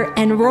Sutter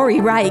and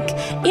Rory Reich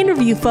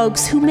interview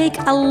folks who make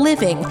a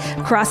living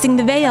crossing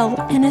the veil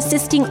and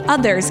assisting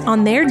others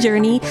on their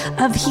journey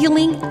of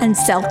healing and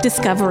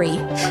self-discovery.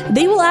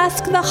 They will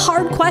ask the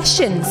hard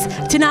questions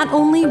to not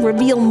only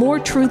reveal more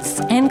truths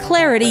and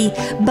clarity,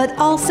 but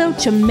also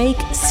to make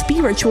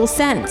spiritual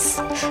sense.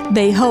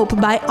 They hope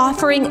by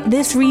offering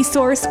this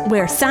resource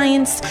where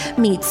science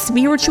meets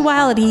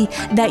spirituality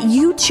that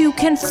you too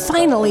can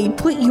finally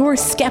put your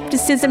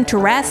skepticism to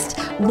rest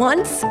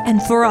once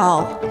and for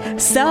all.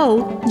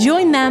 So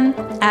join them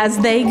as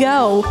they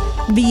go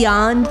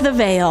beyond the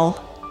veil.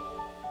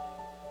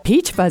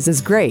 Peach fuzz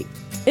is great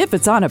if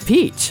it's on a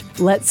peach.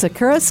 Let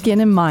Sakura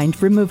Skin and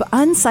Mind remove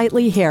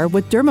unsightly hair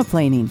with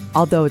dermaplaning.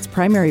 Although its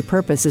primary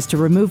purpose is to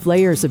remove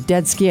layers of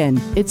dead skin,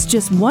 it's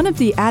just one of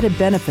the added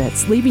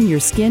benefits, leaving your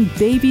skin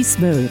baby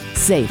smooth,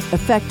 safe,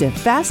 effective,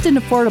 fast, and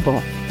affordable.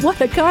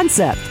 What a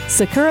concept!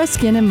 Sakura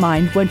Skin and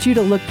Mind wants you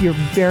to look your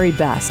very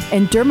best,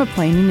 and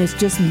dermaplaning is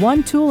just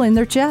one tool in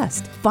their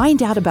chest.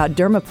 Find out about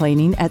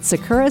dermaplaning at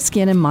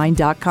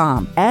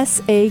sakuraskinandmind.com.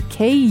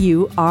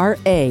 SAKURA,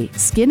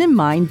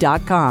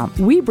 skinandmind.com.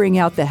 We bring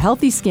out the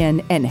healthy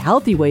skin and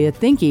healthy way of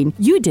thinking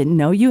you didn't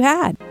know you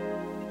had.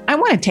 I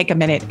want to take a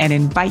minute and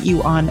invite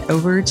you on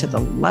over to the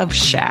Love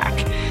Shack.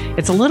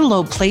 It's a little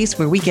old place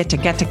where we get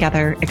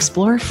together,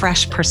 explore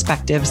fresh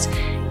perspectives,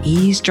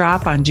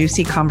 eavesdrop on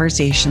juicy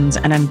conversations,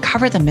 and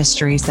uncover the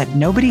mysteries that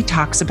nobody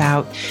talks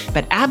about,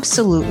 but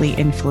absolutely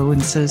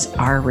influences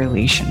our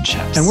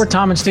relationships. And we're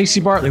Tom and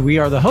Stacey Bartley. We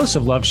are the hosts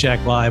of Love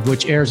Shack Live,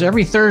 which airs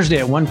every Thursday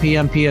at 1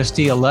 p.m. PST,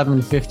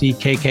 1150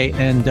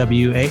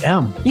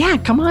 KKNWAM. Yeah,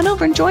 come on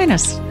over and join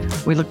us.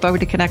 We look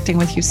forward to connecting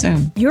with you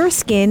soon. Your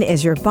skin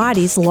is your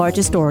body's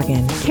largest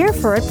organ. Care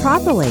for it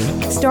properly,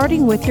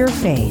 starting with your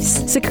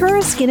face.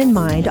 Sakura Skin and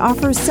Mind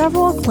offers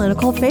several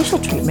clinical facial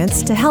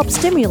treatments to help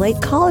stimulate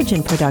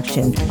collagen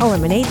production,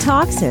 eliminate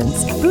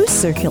toxins, boost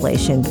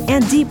circulation,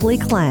 and deeply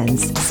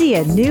cleanse. See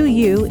a new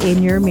you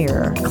in your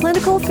mirror.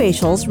 Clinical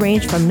facials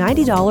range from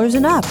 $90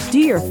 and up. Do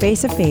your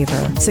face a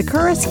favor.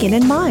 Sakura Skin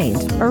and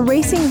Mind,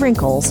 erasing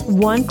wrinkles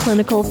one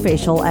clinical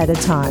facial at a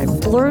time.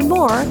 Learn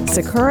more,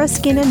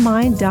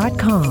 sakuraskinandmind.com.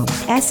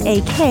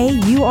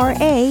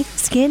 SAKURA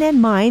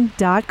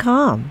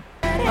skinandmind.com.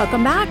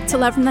 Welcome back to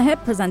Love from the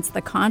Hip presents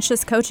the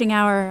Conscious Coaching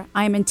Hour.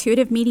 I am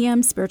intuitive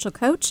medium, spiritual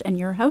coach, and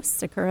your host,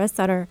 Sakura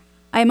Sutter.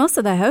 I am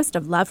also the host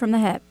of Love from the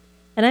Hip.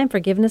 And I'm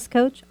forgiveness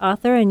coach,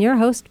 author, and your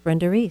host,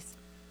 Brenda Reese.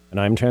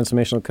 And I'm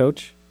transformational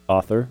coach,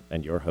 author,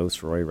 and your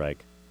host, Roy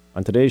Reich.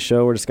 On today's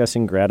show, we're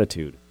discussing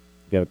gratitude.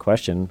 If you have a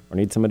question or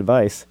need some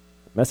advice,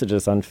 message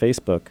us on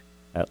Facebook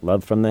at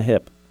Love from the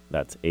Hip.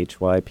 That's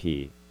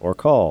HYP. Or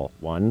call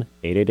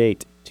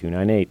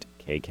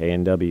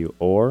 1-888-298-KKNW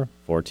or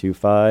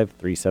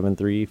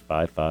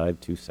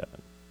 425-373-5527.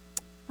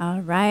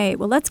 All right.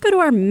 Well, let's go to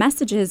our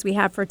messages we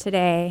have for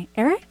today.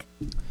 Eric?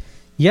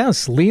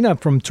 Yes, Lena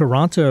from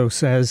Toronto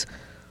says,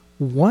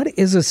 what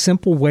is a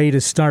simple way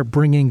to start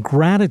bringing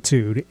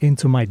gratitude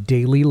into my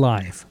daily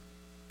life?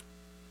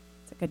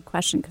 It's a good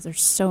question because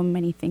there's so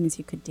many things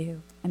you could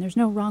do, and there's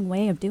no wrong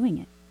way of doing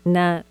it.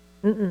 Not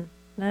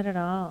at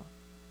all.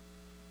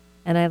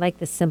 And I like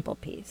the simple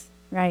piece.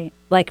 Right.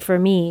 Like for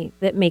me,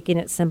 that making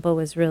it simple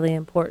was really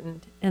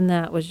important. And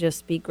that was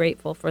just be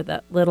grateful for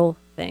that little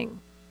thing.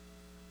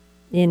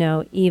 You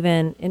know,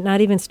 even not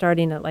even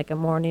starting at like a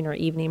morning or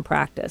evening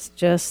practice,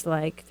 just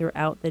like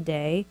throughout the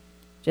day,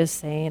 just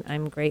saying,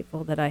 I'm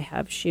grateful that I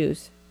have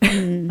shoes.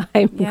 I'm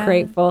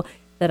grateful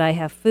that I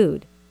have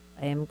food.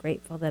 I am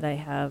grateful that I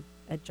have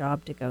a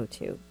job to go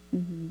to,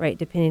 right?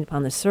 Depending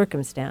upon the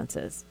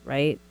circumstances,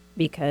 right?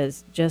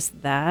 Because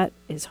just that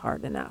is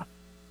hard enough.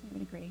 I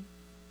would agree.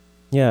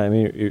 Yeah, I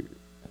mean,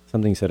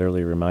 something you said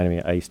earlier reminded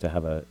me, I used to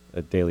have a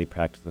daily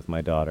practice with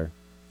my daughter.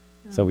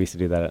 So we used to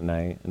do that at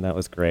night, and that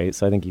was great.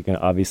 So I think you can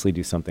obviously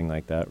do something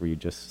like that where you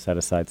just set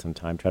aside some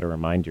time, try to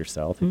remind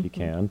yourself, if you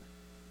can,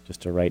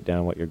 just to write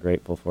down what you're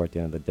grateful for at the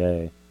end of the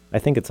day. I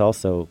think it's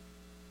also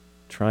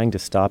trying to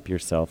stop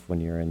yourself when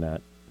you're in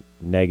that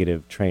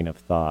negative train of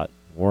thought,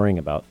 worrying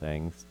about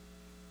things,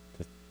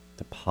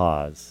 to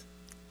pause,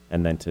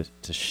 and then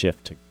to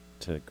shift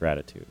to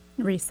gratitude.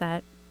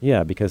 Reset.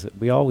 Yeah, because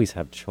we always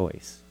have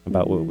choice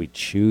about what we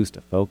choose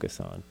to focus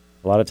on.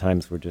 A lot of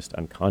times we're just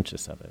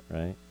unconscious of it,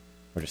 right?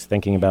 We're just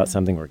thinking about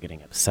something, we're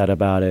getting upset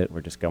about it,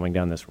 we're just going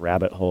down this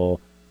rabbit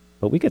hole.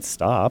 But we could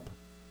stop.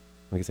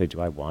 We could say,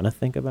 do I want to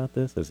think about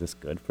this? Is this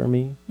good for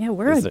me? Yeah,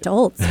 we're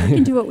adults. We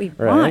can do what we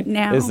want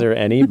now. Is there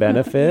any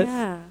benefit?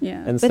 Yeah.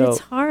 And but it's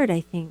hard,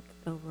 I think,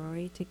 though,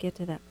 Rory, to get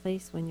to that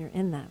place when you're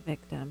in that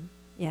victim.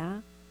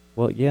 Yeah?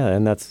 Well, yeah,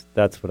 and that's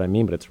what I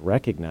mean, but it's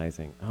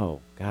recognizing,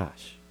 oh,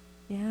 gosh.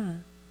 Yeah.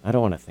 I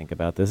don't want to think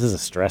about this. This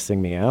is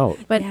stressing me out.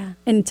 But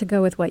and to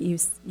go with what you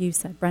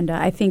said, Brenda,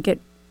 I think at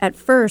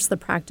first the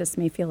practice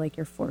may feel like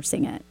you're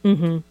forcing it,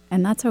 and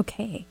that's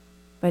okay.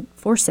 But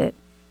force it.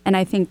 And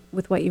I think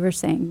with what you were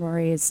saying,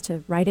 Rory, is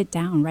to write it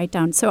down. Write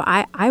down. So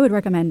I would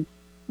recommend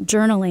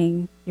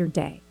journaling your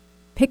day.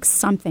 Pick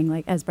something,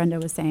 like as Brenda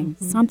was saying,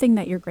 something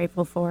that you're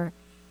grateful for,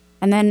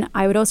 and then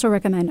I would also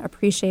recommend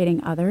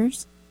appreciating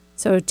others.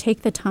 So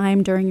take the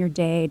time during your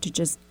day to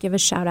just give a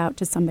shout out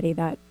to somebody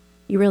that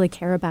you really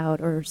care about,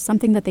 or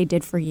something that they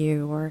did for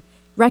you, or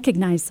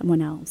recognize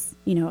someone else,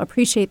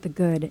 appreciate the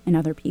good in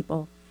other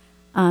people.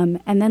 And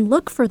then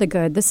look for the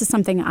good. This is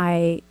something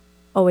I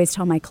always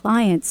tell my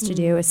clients to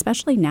do,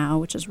 especially now,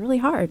 which is really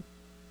hard.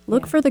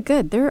 Look for the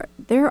good.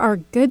 There are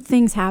good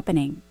things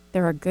happening.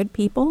 There are good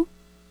people,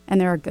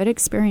 and there are good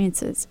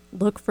experiences.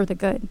 Look for the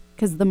good,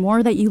 because the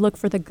more that you look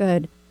for the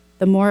good,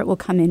 the more it will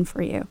come in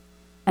for you.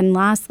 And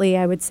lastly,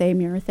 I would say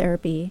mirror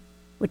therapy,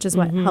 which is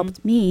what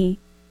helped me.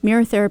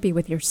 Mirror therapy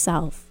with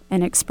yourself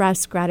and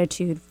express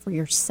gratitude for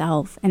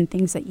yourself and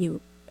things that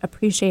you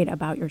appreciate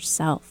about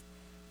yourself.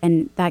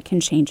 And that can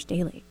change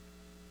daily.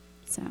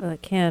 So. Well,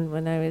 it can.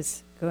 When I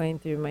was going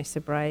through my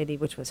sobriety,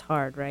 which was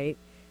hard, right?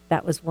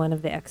 That was one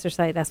of the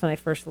exercise. That's when I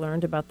first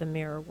learned about the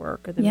mirror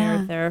work or the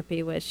mirror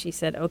therapy. Was she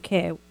said,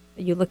 okay,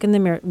 you look in the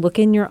mirror, look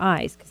in your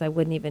eyes, because I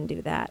wouldn't even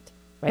do that,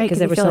 right? Because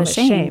there was so much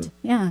shame.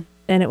 Yeah.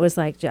 And it was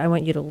like, I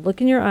want you to look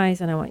in your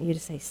eyes and I want you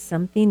to say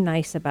something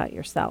nice about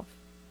yourself.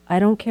 I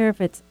don't care if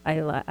it's,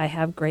 I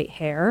have great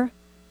hair.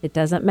 It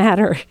doesn't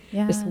matter.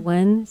 Yeah. Just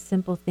one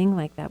simple thing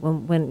like that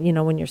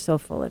when you're so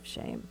full of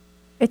shame.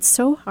 It's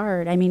so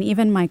hard. I mean,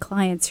 even my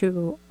clients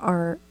who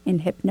are in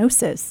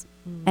hypnosis,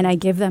 and I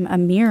give them a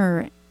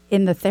mirror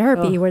in the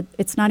therapy where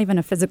it's not even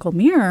a physical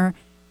mirror,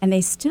 and they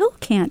still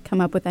can't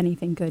come up with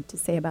anything good to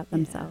say about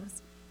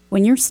themselves.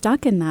 When you're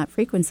stuck in that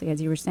frequency,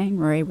 as you were saying,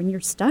 Rory, when you're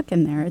stuck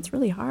in there, it's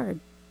really hard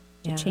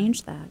to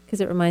change that.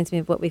 Because it reminds me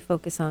of what we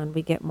focus on,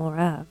 we get more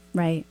of.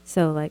 Right.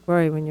 So like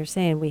Rory, when you're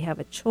saying we have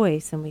a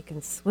choice and we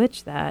can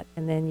switch that,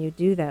 and then you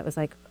do that, it was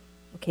like,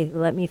 okay,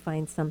 let me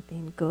find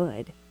something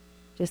good.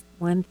 Just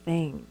one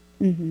thing,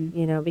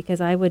 you know,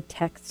 because I would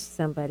text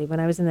somebody when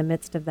I was in the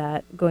midst of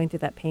that, going through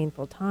that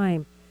painful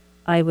time,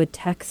 I would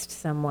text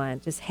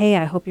someone just, hey,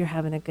 I hope you're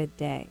having a good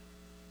day.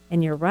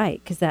 And you're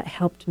right, because that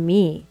helped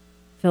me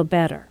feel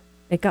better.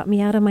 It got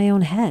me out of my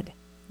own head.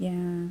 Yeah.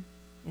 You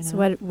know?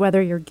 So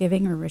whether you're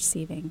giving or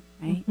receiving,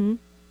 right?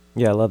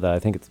 Yeah, I love that. I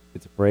think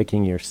it's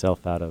breaking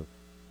yourself out of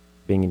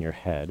being in your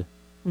head.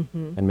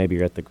 And maybe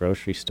you're at the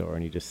grocery store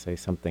and you just say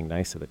something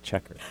nice at the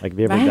checker. Like, have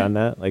you ever done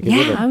that? Like,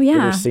 have you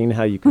ever seen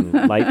how you can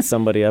light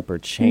somebody up or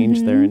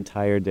change their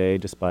entire day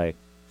just by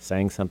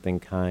saying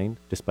something kind,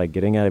 just by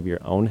getting out of your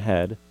own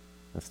head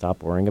and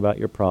stop worrying about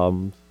your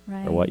problems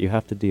or what you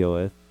have to deal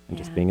with and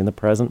just being in the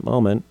present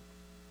moment.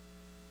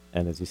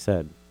 And as you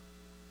said,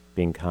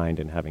 being kind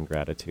and having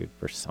gratitude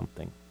for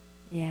something.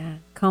 Yeah,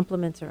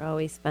 compliments are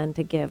always fun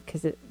to give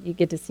because you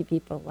get to see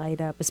people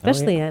light up,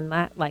 especially in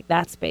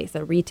that space,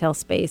 a retail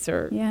space,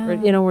 or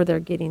you know, where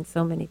they're getting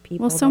so many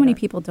people. Well, so many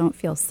people don't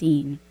feel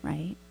seen,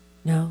 right?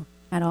 No,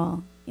 at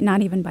all,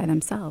 not even by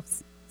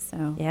themselves.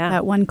 So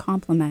that one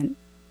compliment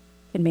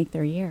can make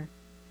their year.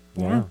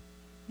 Yeah.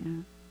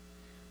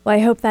 Well, I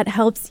hope that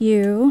helps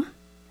you.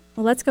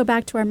 Well, let's go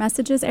back to our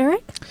messages,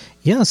 Eric.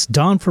 Yes,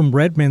 Don from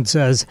Redmond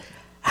says,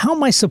 how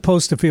am I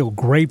supposed to feel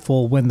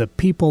grateful when the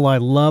people I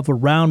love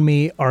around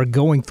me are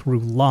going through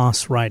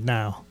loss right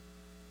now?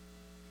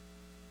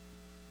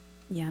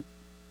 Yep.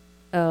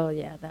 Oh,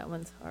 yeah, that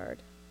one's hard.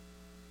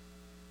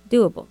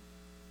 Doable.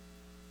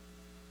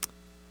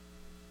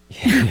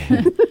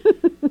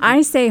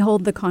 I say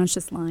hold the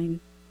conscious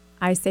line.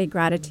 I say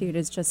gratitude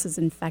is just as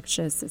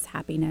infectious as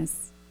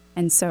happiness.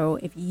 And so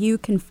if you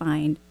can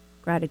find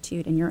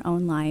gratitude in your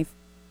own life,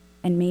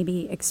 and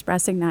maybe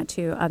expressing that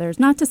to others,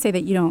 not to say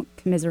that you don't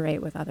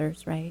commiserate with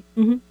others, right?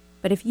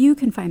 But if you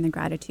can find the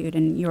gratitude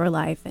in your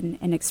life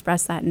and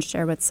express that and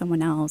share with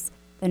someone else,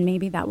 then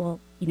maybe that will,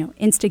 you know,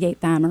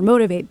 instigate them or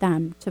motivate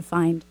them to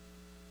find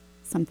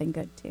something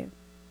good too.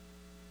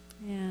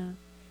 Yeah.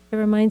 It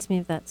reminds me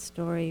of that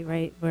story,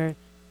 right, where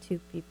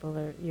two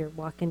people you're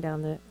walking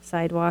down the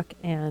sidewalk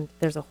and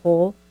there's a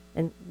hole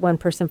and one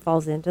person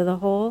falls into the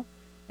hole.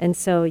 And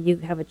so you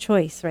have a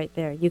choice right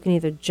there. You can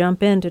either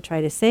jump in to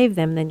try to save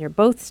them, then you're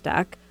both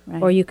stuck,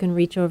 or you can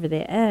reach over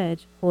the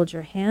edge, hold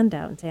your hand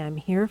out and say, I'm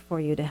here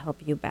for you to help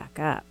you back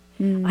up.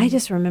 I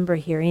just remember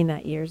hearing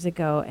that years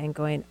ago and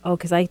going,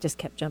 because I just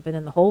kept jumping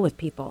in the hole with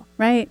people.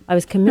 Right. I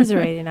was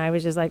commiserating. I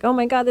was just like, oh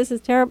my God, this is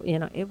terrible. You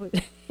know,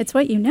 it's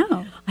what you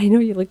know. I know.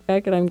 You look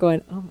back and I'm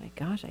going, oh my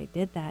gosh, I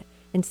did that.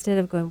 Instead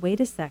of going, wait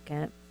a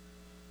second,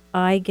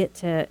 I get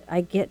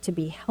to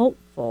be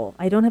helpful.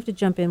 I don't have to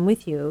jump in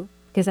with you.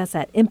 Because that's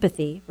that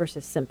empathy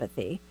versus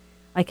sympathy.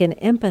 I can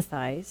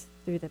empathize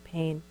through the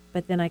pain,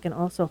 but then I can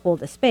also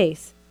hold a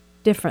space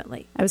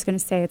differently. I was going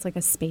to say it's like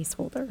a space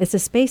holder. It's a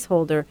space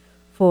holder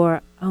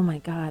for, oh my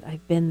God,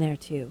 I've been there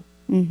too.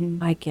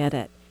 I get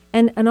it.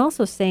 And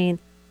also saying,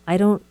 I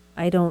don't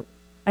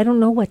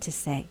know what to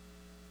say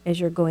as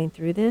you're going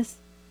through this,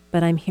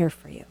 but I'm here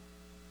for you.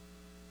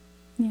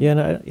 Yeah, and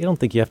I don't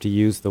think you have to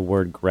use the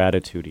word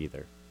gratitude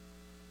either,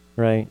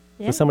 right?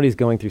 Yeah. So somebody's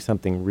going through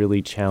something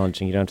really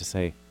challenging, you don't have to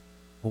say,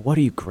 well, what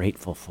are you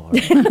grateful for?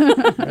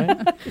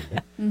 Right?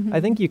 I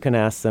think you can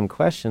ask them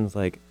questions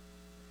like,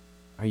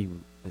 are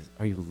you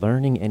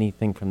learning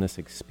anything from this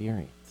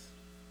experience?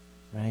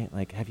 Right?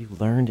 Like, have you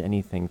learned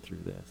anything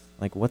through this?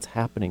 Like, what's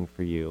happening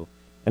for you?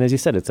 And as you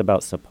said, it's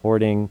about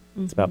supporting.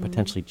 It's about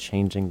potentially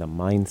changing the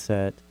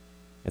mindset.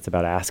 It's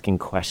about asking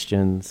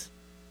questions,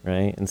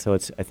 right? And so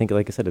I think,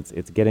 like I said,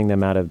 it's getting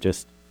them out of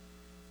just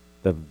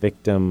the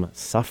victim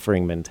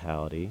suffering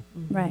mentality,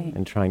 right?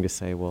 And trying to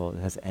say, well,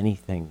 has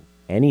anything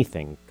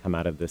come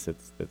out of this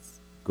that's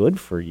good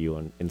for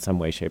you in some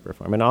way, shape, or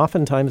form? And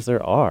oftentimes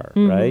there are,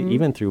 right?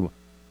 Even through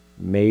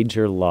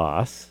major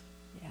loss,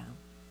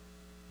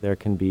 there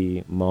can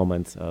be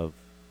moments of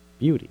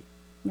beauty.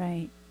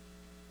 Right.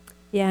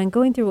 Yeah, and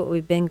going through what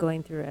we've been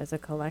going through as a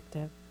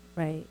collective,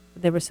 right?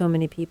 There were so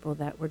many people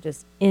that were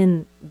just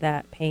in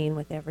that pain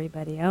with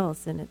everybody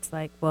else. And it's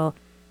like, well,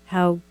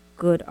 how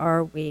good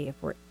are we if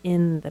we're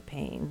in the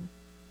pain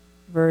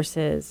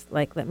versus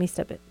like, let me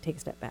take a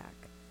step back.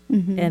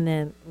 And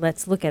then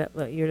let's look at it,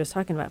 what you're just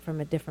talking about, from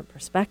a different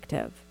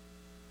perspective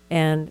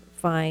and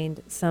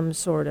find some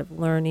sort of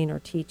learning or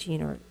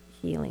teaching or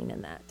healing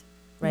in that,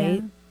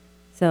 right? Yeah.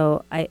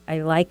 So I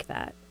like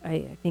that.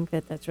 I think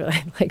that's really,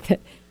 I like that.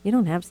 You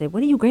don't have to say,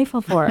 what are you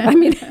grateful for? I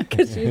mean,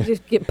 because you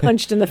just get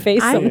punched in the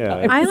face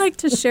sometimes. I like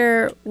to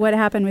share what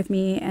happened with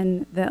me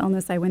and the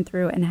illness I went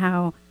through and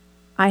how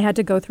I had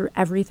to go through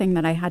everything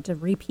that I had to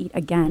repeat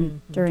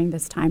again during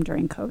this time,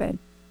 during COVID.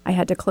 I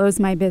had to close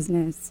my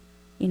business.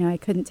 I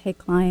couldn't take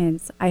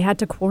clients. I had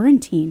to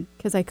quarantine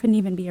because I couldn't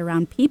even be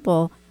around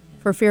people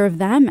for fear of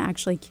them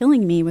actually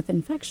killing me with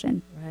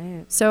infection.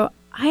 Right. So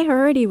I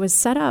already was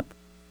set up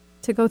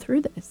to go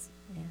through this.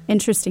 Yeah.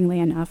 Interestingly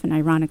enough, and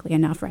ironically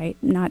enough, right?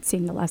 Not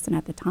seeing the lesson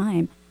at the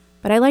time.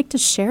 But I like to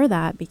share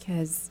that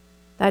because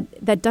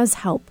that does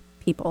help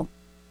people.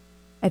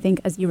 I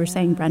think, as you were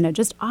saying, Brenda,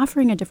 just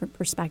offering a different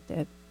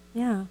perspective.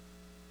 Yeah,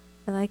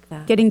 I like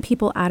that. Getting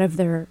people out of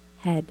their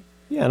head.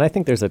 Yeah, and I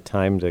think there's a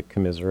time to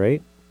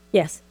commiserate.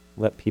 Yes.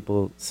 Let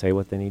people say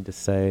what they need to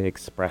say,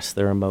 express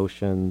their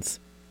emotions,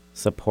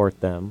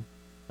 support them.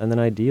 And then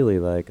ideally,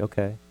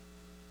 okay,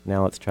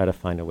 now let's try to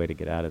find a way to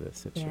get out of this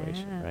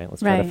situation, right?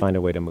 Let's try to find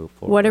a way to move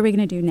forward. What are we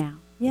going to do now?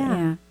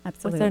 Yeah,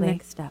 absolutely. What's our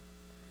next step?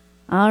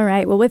 All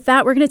right. Well, with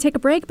that, we're going to take a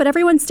break, but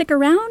everyone stick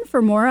around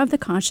for more of the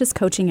Conscious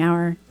Coaching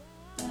Hour.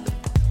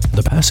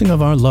 The passing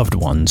of our loved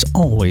ones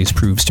always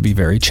proves to be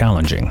very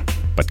challenging,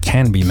 but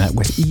can be met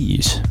with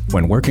ease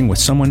when working with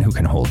someone who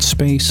can hold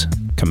space,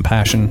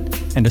 compassion,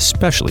 and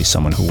especially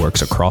someone who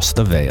works across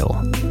the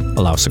veil.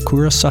 Allow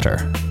Sakura Sutter,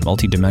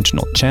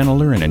 multidimensional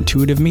channeler and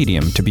intuitive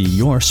medium, to be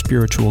your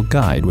spiritual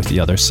guide with the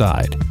other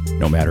side.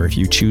 No matter if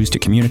you choose to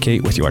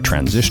communicate with your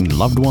transitioned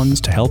loved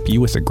ones to help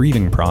you with the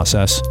grieving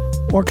process,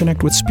 or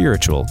connect with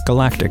spiritual,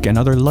 galactic, and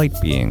other light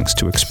beings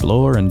to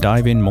explore and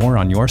dive in more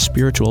on your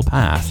spiritual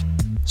path,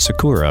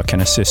 Sakura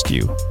can assist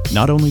you.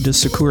 Not only does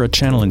Sakura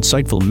channel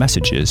insightful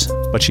messages,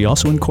 but she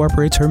also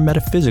incorporates her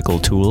metaphysical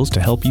tools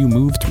to help you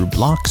move through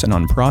blocks and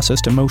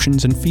unprocessed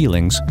emotions and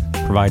feelings,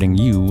 providing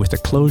you with a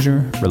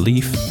closure,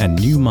 relief,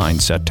 and new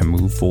mindset to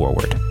move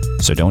forward.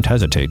 So don't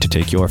hesitate to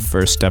take your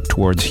first step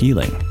towards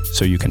healing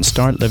so you can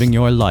start living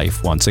your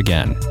life once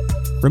again.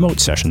 Remote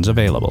sessions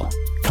available.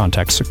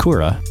 Contact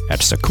Sakura at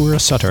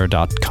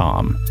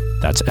sakurasutter.com.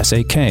 That's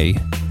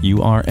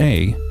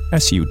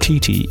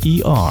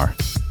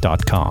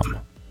SAKURASUTTER.com.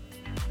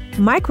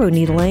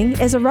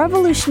 Microneedling is a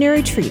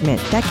revolutionary treatment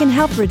that can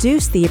help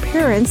reduce the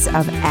appearance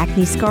of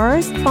acne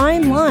scars,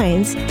 fine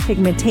lines,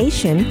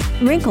 pigmentation,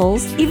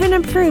 wrinkles, even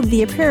improve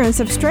the appearance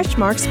of stretch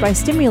marks by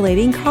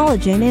stimulating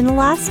collagen and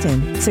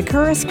elastin.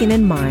 Sakura Skin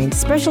and Mind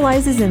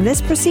specializes in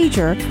this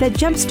procedure that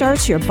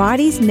jumpstarts your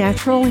body's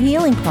natural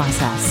healing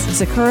process.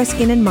 Sakura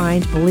Skin and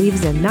Mind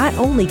believes in not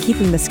only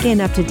keeping the skin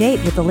up to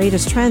date with the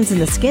latest trends in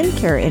the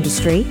skincare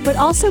industry, but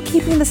also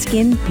keeping the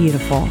skin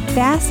beautiful,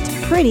 fast,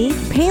 pretty,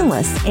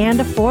 painless, and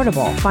affordable.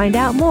 Find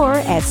out more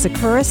at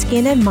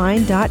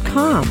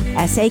sakuraskinandmind.com.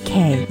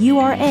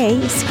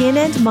 SAKURA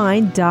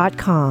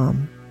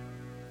skinandmind.com.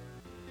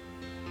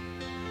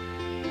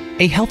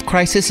 A health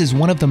crisis is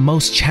one of the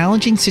most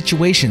challenging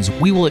situations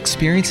we will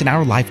experience in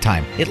our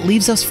lifetime. It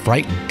leaves us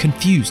frightened,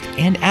 confused,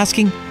 and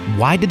asking,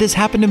 why did this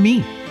happen to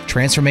me?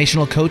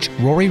 Transformational coach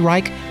Rory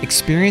Reich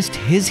experienced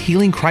his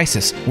healing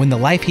crisis when the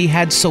life he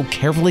had so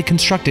carefully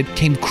constructed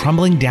came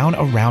crumbling down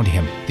around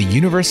him. The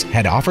universe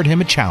had offered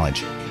him a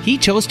challenge. He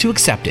chose to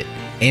accept it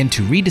and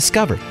to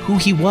rediscover who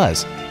he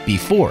was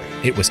before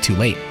it was too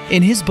late.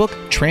 In his book,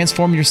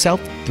 Transform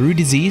Yourself Through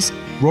Disease,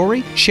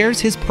 Rory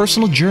shares his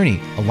personal journey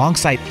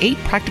alongside 8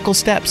 practical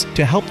steps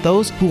to help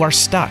those who are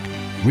stuck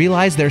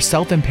realize their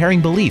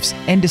self-impairing beliefs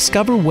and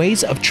discover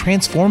ways of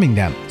transforming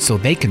them so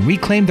they can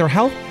reclaim their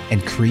health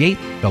and create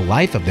the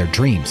life of their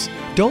dreams.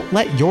 Don't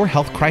let your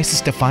health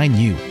crisis define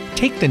you.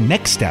 Take the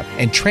next step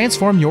and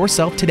transform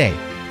yourself today.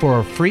 For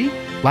a free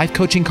life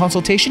coaching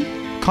consultation,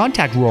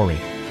 contact Rory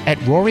at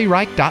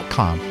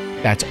roryreich.com.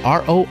 That's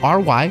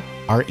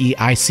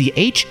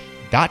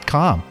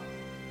RORYREICH.com.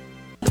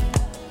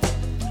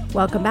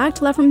 Welcome back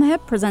to Love from the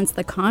Hip presents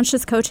the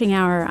Conscious Coaching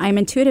Hour. I'm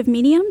intuitive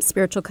medium,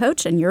 spiritual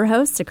coach, and your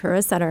host,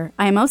 Sakura Sutter.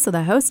 I am also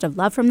the host of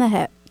Love from the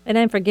Hip. And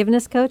I'm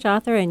forgiveness coach,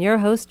 author, and your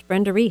host,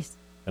 Brenda Reese.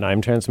 And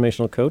I'm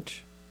transformational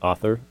coach,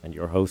 author, and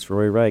your host,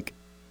 Rory Reich.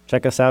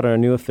 Check us out on our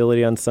new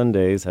affiliate on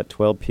Sundays at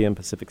 12 p.m.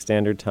 Pacific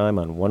Standard Time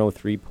on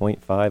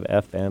 103.5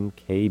 FM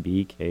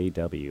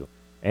KBKW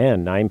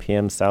and 9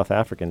 p.m. South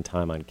African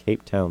Time on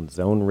Cape Town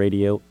Zone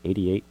Radio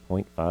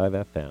 88.5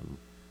 FM.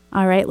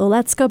 All right, well,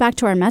 let's go back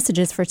to our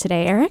messages for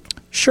today, Eric.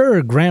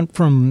 Sure. Grant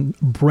from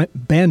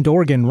Bend,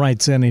 Oregon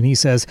writes in and he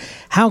says,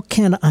 how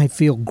can I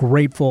feel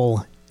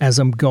grateful as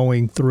I'm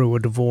going through a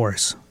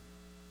divorce?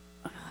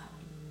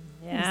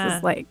 This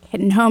is like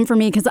hitting home for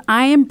me because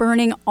I am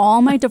burning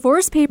all my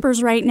divorce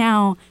papers right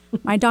now.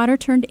 My daughter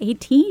turned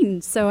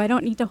 18, so I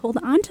don't need to hold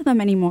on to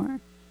them anymore.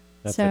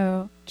 That's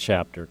a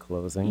chapter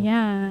closing.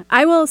 Yeah.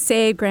 I will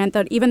say, Grant,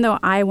 that even though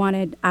I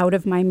wanted out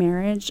of my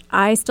marriage,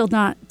 I still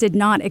did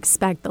not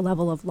expect the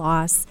level of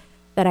loss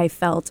that I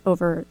felt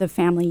over the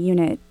family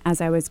unit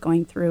as I was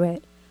going through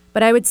it.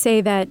 But I would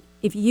say that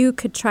if you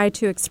could try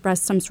to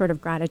express some sort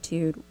of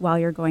gratitude while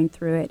you're going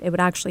through it, it would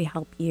actually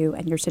help you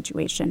and your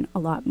situation a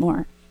lot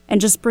more. And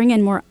just bring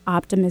in more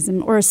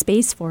optimism or a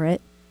space for it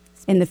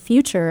in the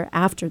future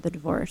after the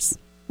divorce.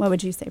 What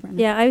would you say,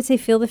 Brenda? Yeah, I would say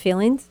feel the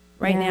feelings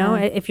right now.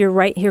 If you're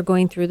right here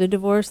going through the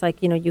divorce,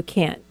 you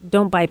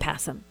don't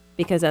bypass them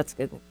because that's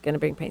going to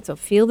bring pain. So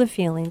feel the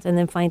feelings and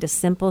then find a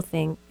simple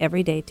thing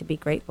every day to be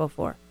grateful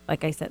for.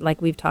 Like I said,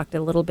 like we've talked a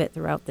little bit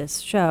throughout this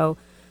show,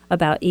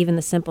 about even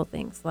the simple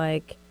things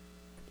like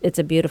it's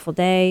a beautiful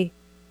day.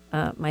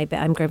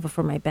 I'm grateful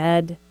for my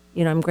bed.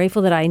 I'm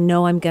grateful that I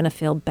know I'm going to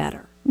feel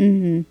better.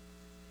 Mm-hmm.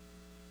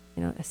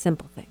 A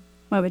simple thing.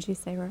 What would you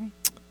say, Rory?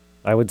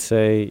 I would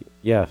say,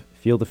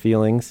 feel the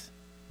feelings,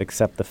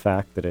 accept the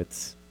fact that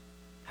it's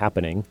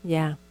happening.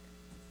 Yeah.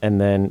 And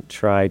then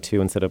try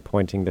to, instead of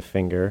pointing the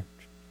finger,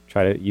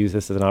 try to use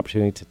this as an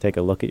opportunity to take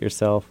a look at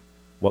yourself,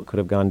 what could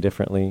have gone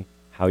differently,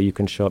 how you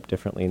can show up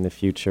differently in the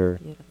future,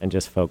 and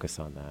just focus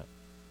on that.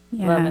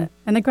 Yeah. Love it.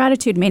 And the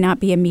gratitude may not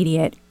be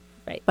immediate.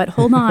 Right. But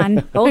hold on.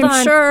 Hold I'm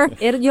on. sure.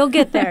 You'll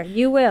get there.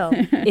 You will,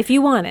 if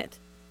you want it.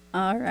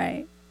 All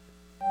right.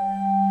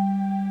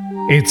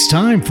 It's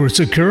time for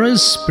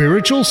Sakura's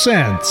Spiritual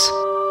Sense.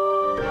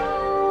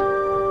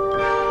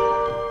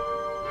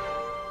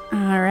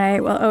 All right.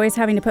 Well, always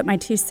having to put my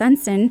 2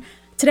 cents in.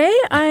 Today,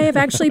 I have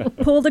actually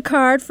pulled a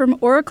card from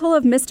Oracle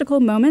of Mystical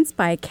Moments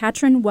by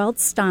Katrin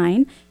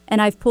Weltstein,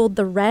 and I've pulled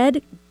the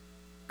Red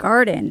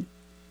Garden.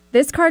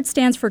 This card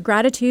stands for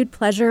gratitude,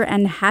 pleasure,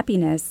 and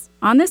happiness.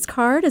 On this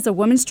card is a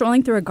woman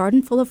strolling through a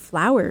garden full of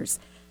flowers.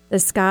 The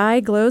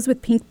sky glows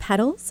with pink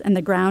petals, and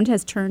the ground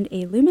has turned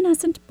a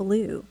luminescent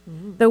blue.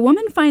 The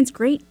woman finds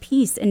great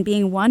peace in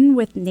being one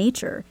with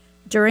nature.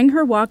 During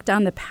her walk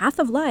down the path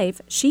of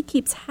life, she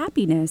keeps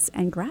happiness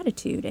and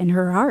gratitude in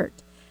her heart.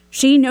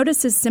 She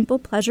notices simple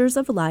pleasures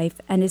of life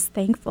and is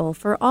thankful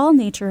for all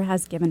nature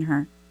has given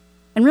her.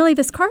 And really,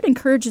 this card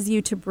encourages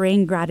you to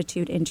bring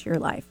gratitude into your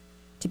life,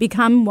 to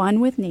become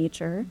one with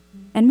nature,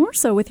 and more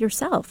so with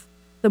yourself.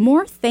 The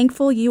more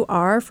thankful you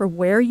are for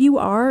where you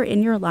are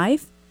in your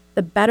life,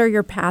 the better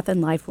your path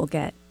in life will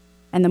get.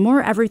 And the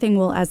more everything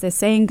will, as the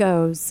saying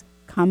goes,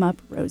 come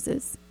up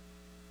roses.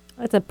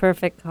 That's a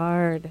perfect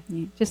card.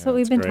 Yeah. Just what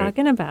we've been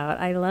talking about.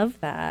 I love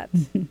that.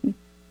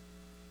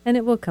 And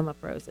it will come up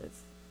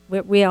roses.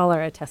 We all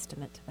are a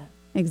testament to that.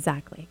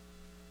 Exactly.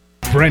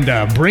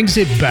 Brenda brings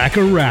it back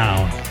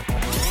around.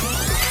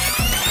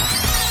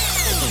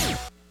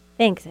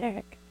 Thanks,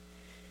 Eric.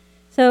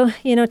 So,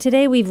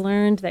 today we've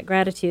learned that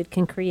gratitude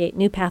can create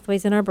new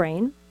pathways in our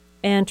brain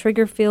and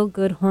trigger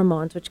feel-good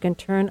hormones, which can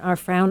turn our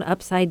frown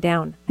upside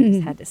down. I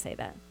just had to say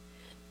that.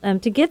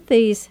 To get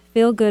these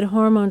feel-good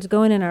hormones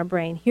going in our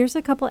brain, here's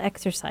a couple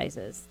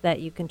exercises that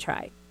you can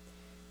try.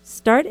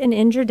 Start and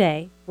end your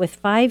day with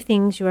 5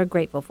 things you are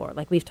grateful for,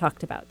 like we've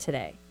talked about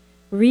today.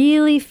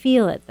 Really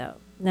feel it, though.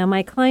 Now,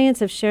 my clients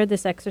have shared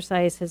this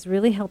exercise has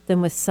really helped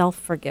them with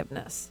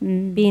self-forgiveness,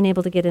 being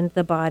able to get into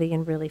the body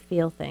and really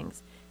feel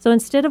things. So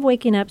instead of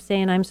waking up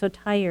saying, I'm so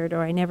tired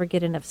or I never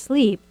get enough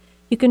sleep,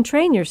 you can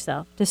train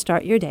yourself to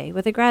start your day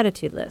with a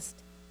gratitude list.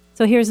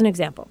 So here's an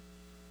example.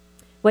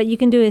 What you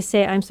can do is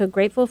say, I'm so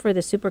grateful for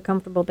the super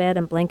comfortable bed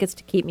and blankets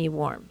to keep me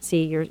warm.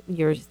 See,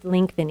 you're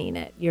lengthening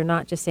it. You're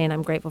not just saying,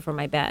 I'm grateful for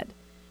my bed.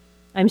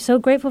 I'm so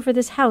grateful for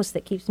this house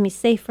that keeps me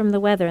safe from the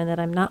weather and that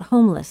I'm not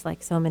homeless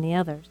like so many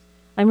others.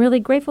 I'm really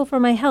grateful for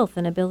my health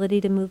and ability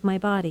to move my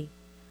body.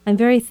 I'm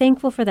very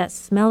thankful for that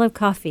smell of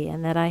coffee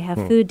and that I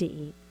have food to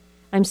eat.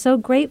 I'm so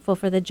grateful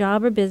for the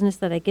job or business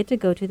that I get to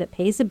go to that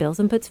pays the bills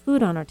and puts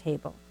food on our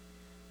table.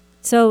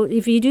 So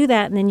if you do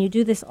that and then you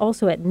do this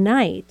also at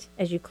night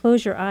as you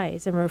close your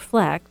eyes and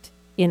reflect,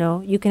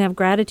 you can have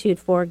gratitude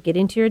for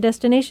getting to your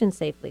destination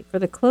safely, for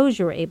the clothes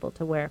you were able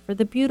to wear, for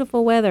the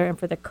beautiful weather, and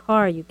for the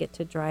car you get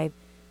to drive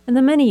and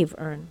the money you've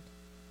earned.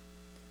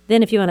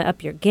 Then if you want to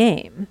up your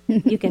game,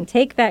 you can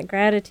take that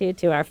gratitude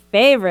to our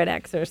favorite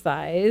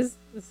exercise.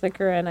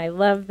 Sakura and I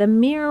love the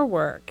mirror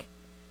work.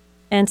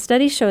 And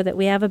studies show that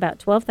we have about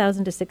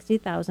 12,000 to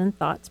 60,000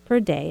 thoughts per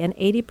day, and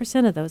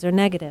 80% of those are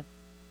negative.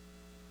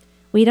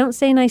 We don't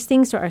say nice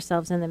things to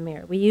ourselves in the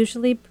mirror. We're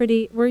usually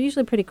pretty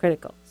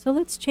critical. So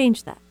let's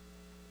change that.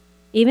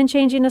 Even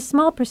changing a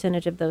small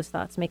percentage of those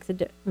thoughts makes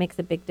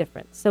a big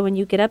difference. So when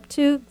you get up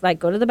to,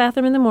 go to the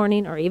bathroom in the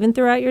morning or even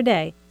throughout your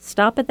day,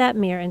 stop at that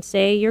mirror and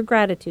say your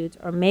gratitudes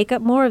or make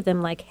up more of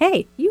them like,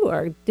 hey, you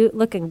are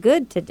looking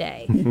good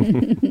today.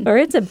 Or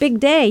it's a big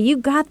day. You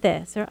got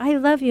this. Or I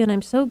love you and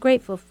I'm so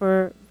grateful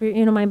for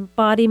my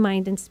body,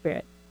 mind, and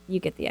spirit.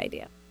 You get the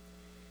idea.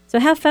 So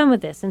have fun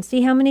with this and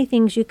see how many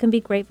things you can be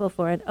grateful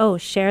for.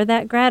 And share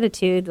that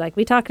gratitude like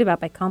we talked about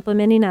by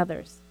complimenting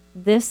others.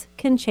 This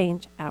can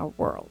change our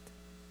world.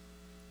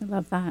 I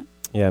love that.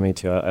 Yeah, me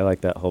too. I like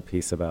that whole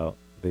piece about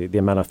the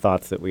amount of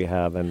thoughts that we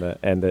have and the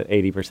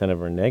 80% of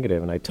them are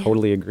negative, and I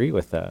totally agree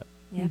with that.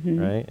 Yeah.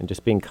 Right? And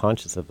just being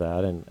conscious of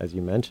that, and as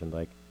you mentioned,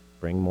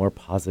 bring more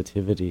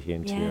positivity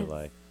into your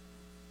life.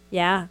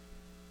 Yeah.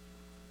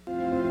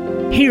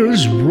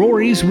 Here's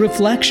Rory's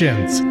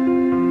Reflections.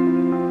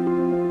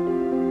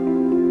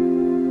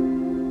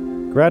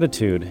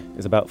 Gratitude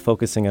is about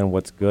focusing on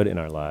what's good in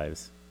our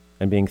lives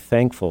and being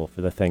thankful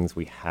for the things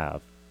we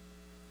have.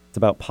 It's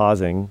about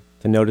pausing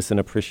to notice and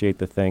appreciate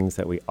the things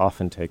that we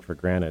often take for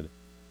granted,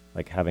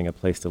 like having a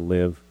place to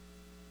live,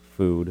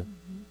 food,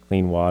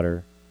 clean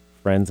water,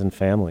 friends and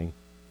family.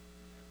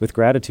 With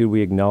gratitude,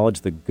 we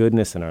acknowledge the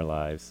goodness in our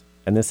lives,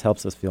 and this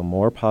helps us feel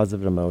more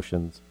positive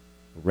emotions,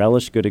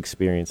 relish good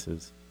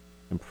experiences,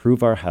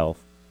 improve our health,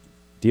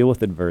 deal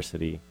with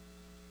adversity,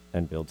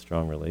 and build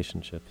strong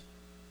relationships.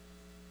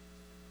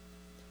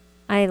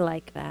 I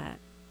like that.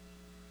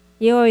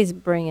 You always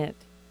bring it,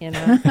 you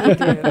know. You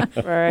do,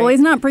 right? Well, he's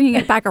not bringing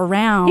it back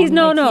around. He's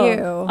no.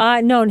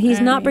 No, he's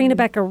not bringing it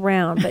back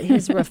around, but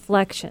his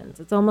reflections.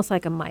 It's almost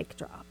like a mic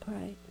drop,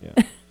 right?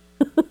 Yeah.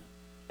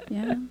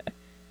 Yeah.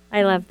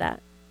 I love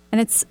that.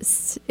 And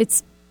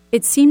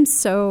it seems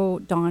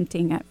so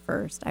daunting at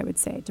first, I would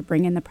say, to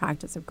bring in the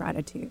practice of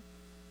gratitude.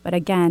 But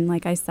again,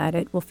 like I said,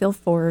 it will feel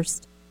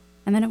forced,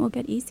 and then it will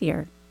get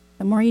easier.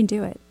 The more you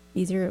do it,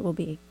 easier it will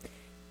be.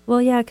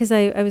 Well, yeah, because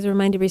I was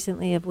reminded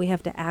recently of we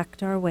have to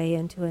act our way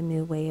into a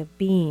new way of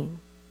being,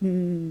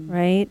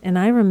 right? And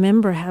I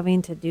remember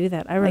having to do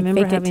that. I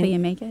remember fake it till you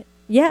make it?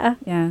 Yeah,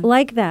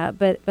 like that.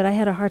 But I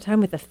had a hard time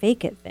with the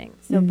fake it thing.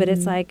 So, but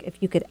it's like if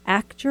you could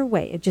act your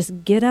way,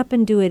 just get up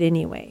and do it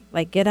anyway.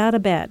 Like get out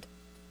of bed,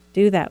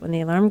 do that. When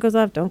the alarm goes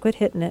off, don't quit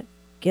hitting it.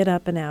 Get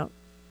up and out,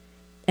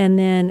 and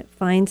then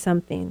find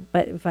something.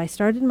 But if I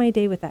started my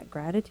day with that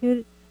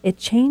gratitude, it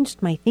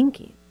changed my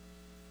thinking.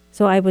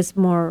 So I was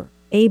more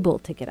able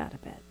to get out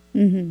of bed.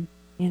 You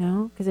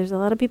know, because there's a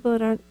lot of people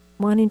that aren't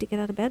wanting to get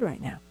out of bed right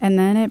now. And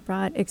then it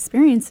brought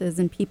experiences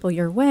and people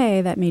your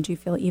way that made you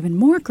feel even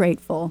more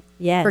grateful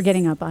for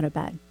getting up out of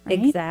bed.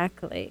 Right?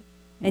 Exactly.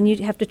 And you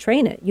have to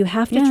train it. You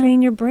have to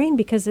train your brain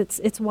because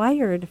it's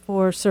wired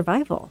for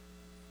survival,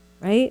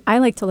 right? I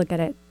like to look at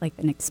it like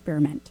an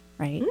experiment,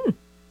 right?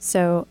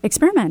 So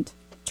experiment.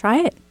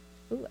 Try it.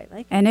 Ooh, I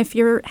like it. And if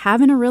you're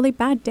having a really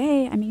bad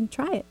day, I mean,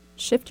 try it.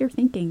 Shift your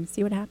thinking.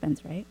 See what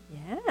happens, right?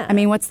 Yeah. I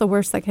mean, what's the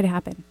worst that could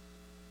happen?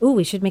 Ooh,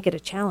 we should make it a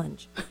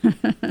challenge.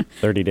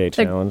 30-day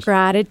challenge. The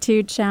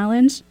gratitude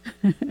challenge.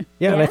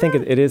 Yeah, and I think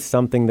it is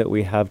something that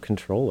we have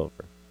control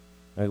over.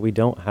 Right? We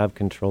don't have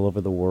control over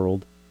the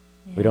world.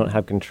 Yeah. We don't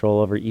have control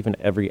over even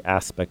every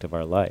aspect of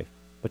our life.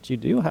 But you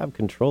do have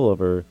control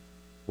over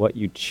what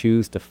you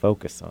choose to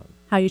focus on.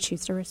 How you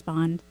choose to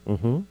respond.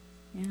 Mm-hmm.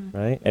 Yeah.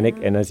 Right? And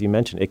and as you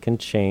mentioned, it can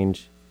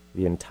change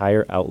the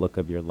entire outlook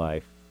of your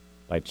life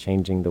by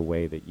changing the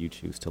way that you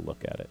choose to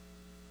look at it.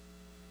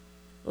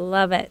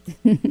 Love it.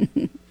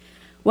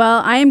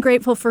 Well, I am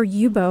grateful for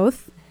you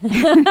both.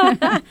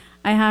 I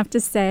have to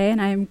say,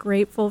 and I am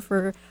grateful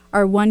for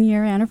our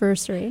 1-year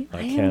anniversary.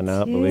 I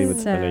cannot believe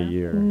it's been a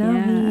year. No,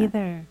 me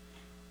either.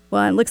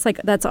 Well, it looks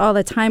like that's all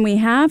the time we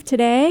have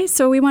today.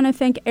 So we want to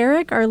thank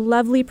Eric, our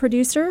lovely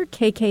producer,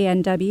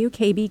 KKNW,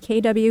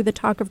 KBKW, The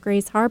Talk of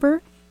Grace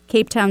Harbor,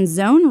 Cape Town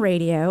Zone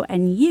Radio,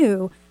 and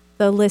you,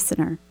 the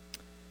listener.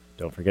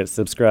 Don't forget to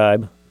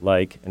subscribe,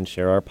 like, and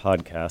share our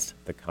podcast,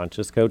 The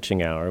Conscious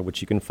Coaching Hour,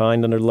 which you can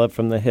find under Love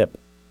from the Hip.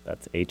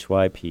 That's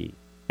HYP,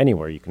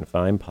 anywhere you can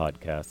find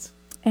podcasts.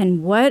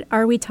 And what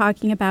are we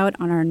talking about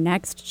on our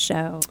next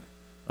show?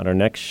 On our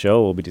next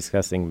show, we'll be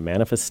discussing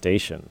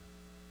manifestation,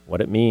 what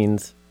it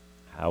means,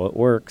 how it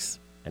works,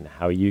 and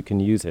how you can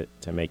use it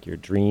to make your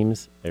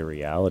dreams a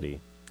reality.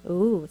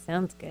 Ooh,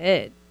 sounds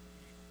good.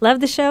 Love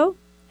the show?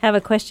 Have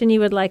a question you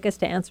would like us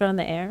to answer on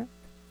the air?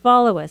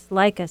 Follow us,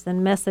 like us,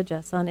 and message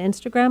us on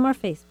Instagram or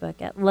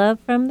Facebook at Love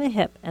from the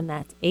Hip, and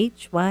that's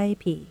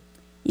HYP.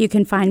 You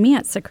can find me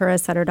at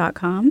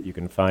SakuraSutter.com. You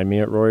can find me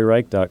at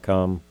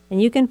RoryReich.com.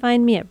 And you can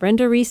find me at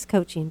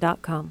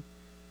BrendaReeseCoaching.com.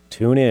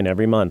 Tune in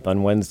every month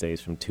on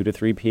Wednesdays from 2 to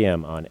 3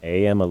 p.m. on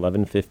AM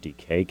 1150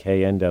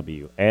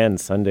 KKNW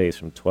and Sundays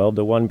from 12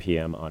 to 1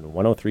 p.m. on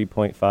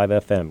 103.5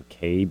 FM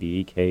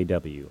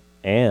KBKW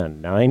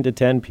and 9 to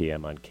 10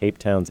 p.m. on Cape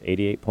Town's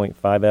 88.5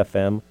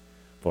 FM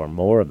for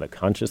more of the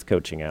Conscious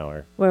Coaching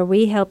Hour, where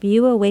we help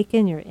you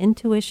awaken your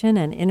intuition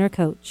and inner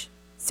coach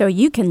so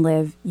you can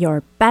live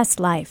your best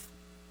life.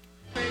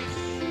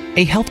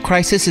 A health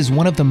crisis is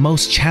one of the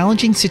most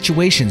challenging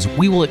situations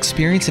we will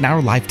experience in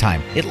our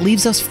lifetime. It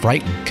leaves us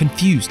frightened,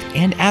 confused,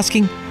 and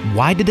asking,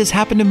 why did this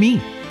happen to me?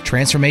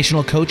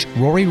 Transformational coach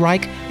Rory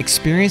Reich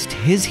experienced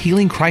his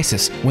healing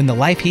crisis when the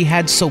life he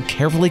had so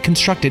carefully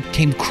constructed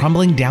came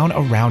crumbling down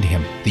around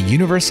him. The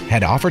universe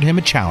had offered him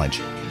a challenge.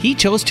 He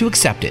chose to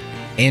accept it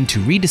and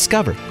to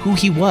rediscover who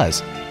he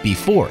was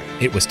before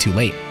it was too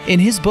late. In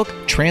his book,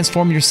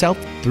 Transform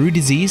Yourself Through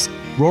Disease,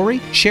 Rory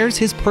shares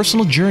his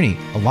personal journey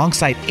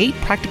alongside 8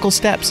 practical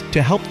steps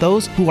to help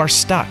those who are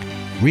stuck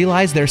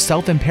realize their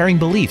self-impairing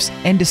beliefs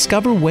and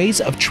discover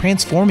ways of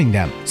transforming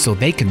them so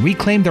they can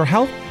reclaim their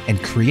health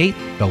and create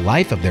the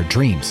life of their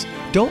dreams.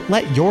 Don't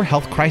let your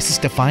health crisis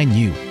define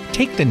you.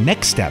 Take the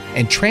next step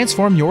and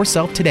transform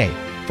yourself today.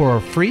 For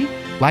a free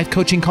life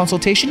coaching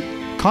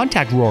consultation,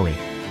 contact Rory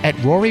at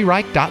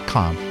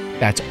RoryReich.com.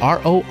 That's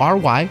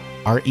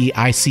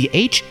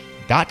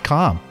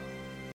RoryReich.com.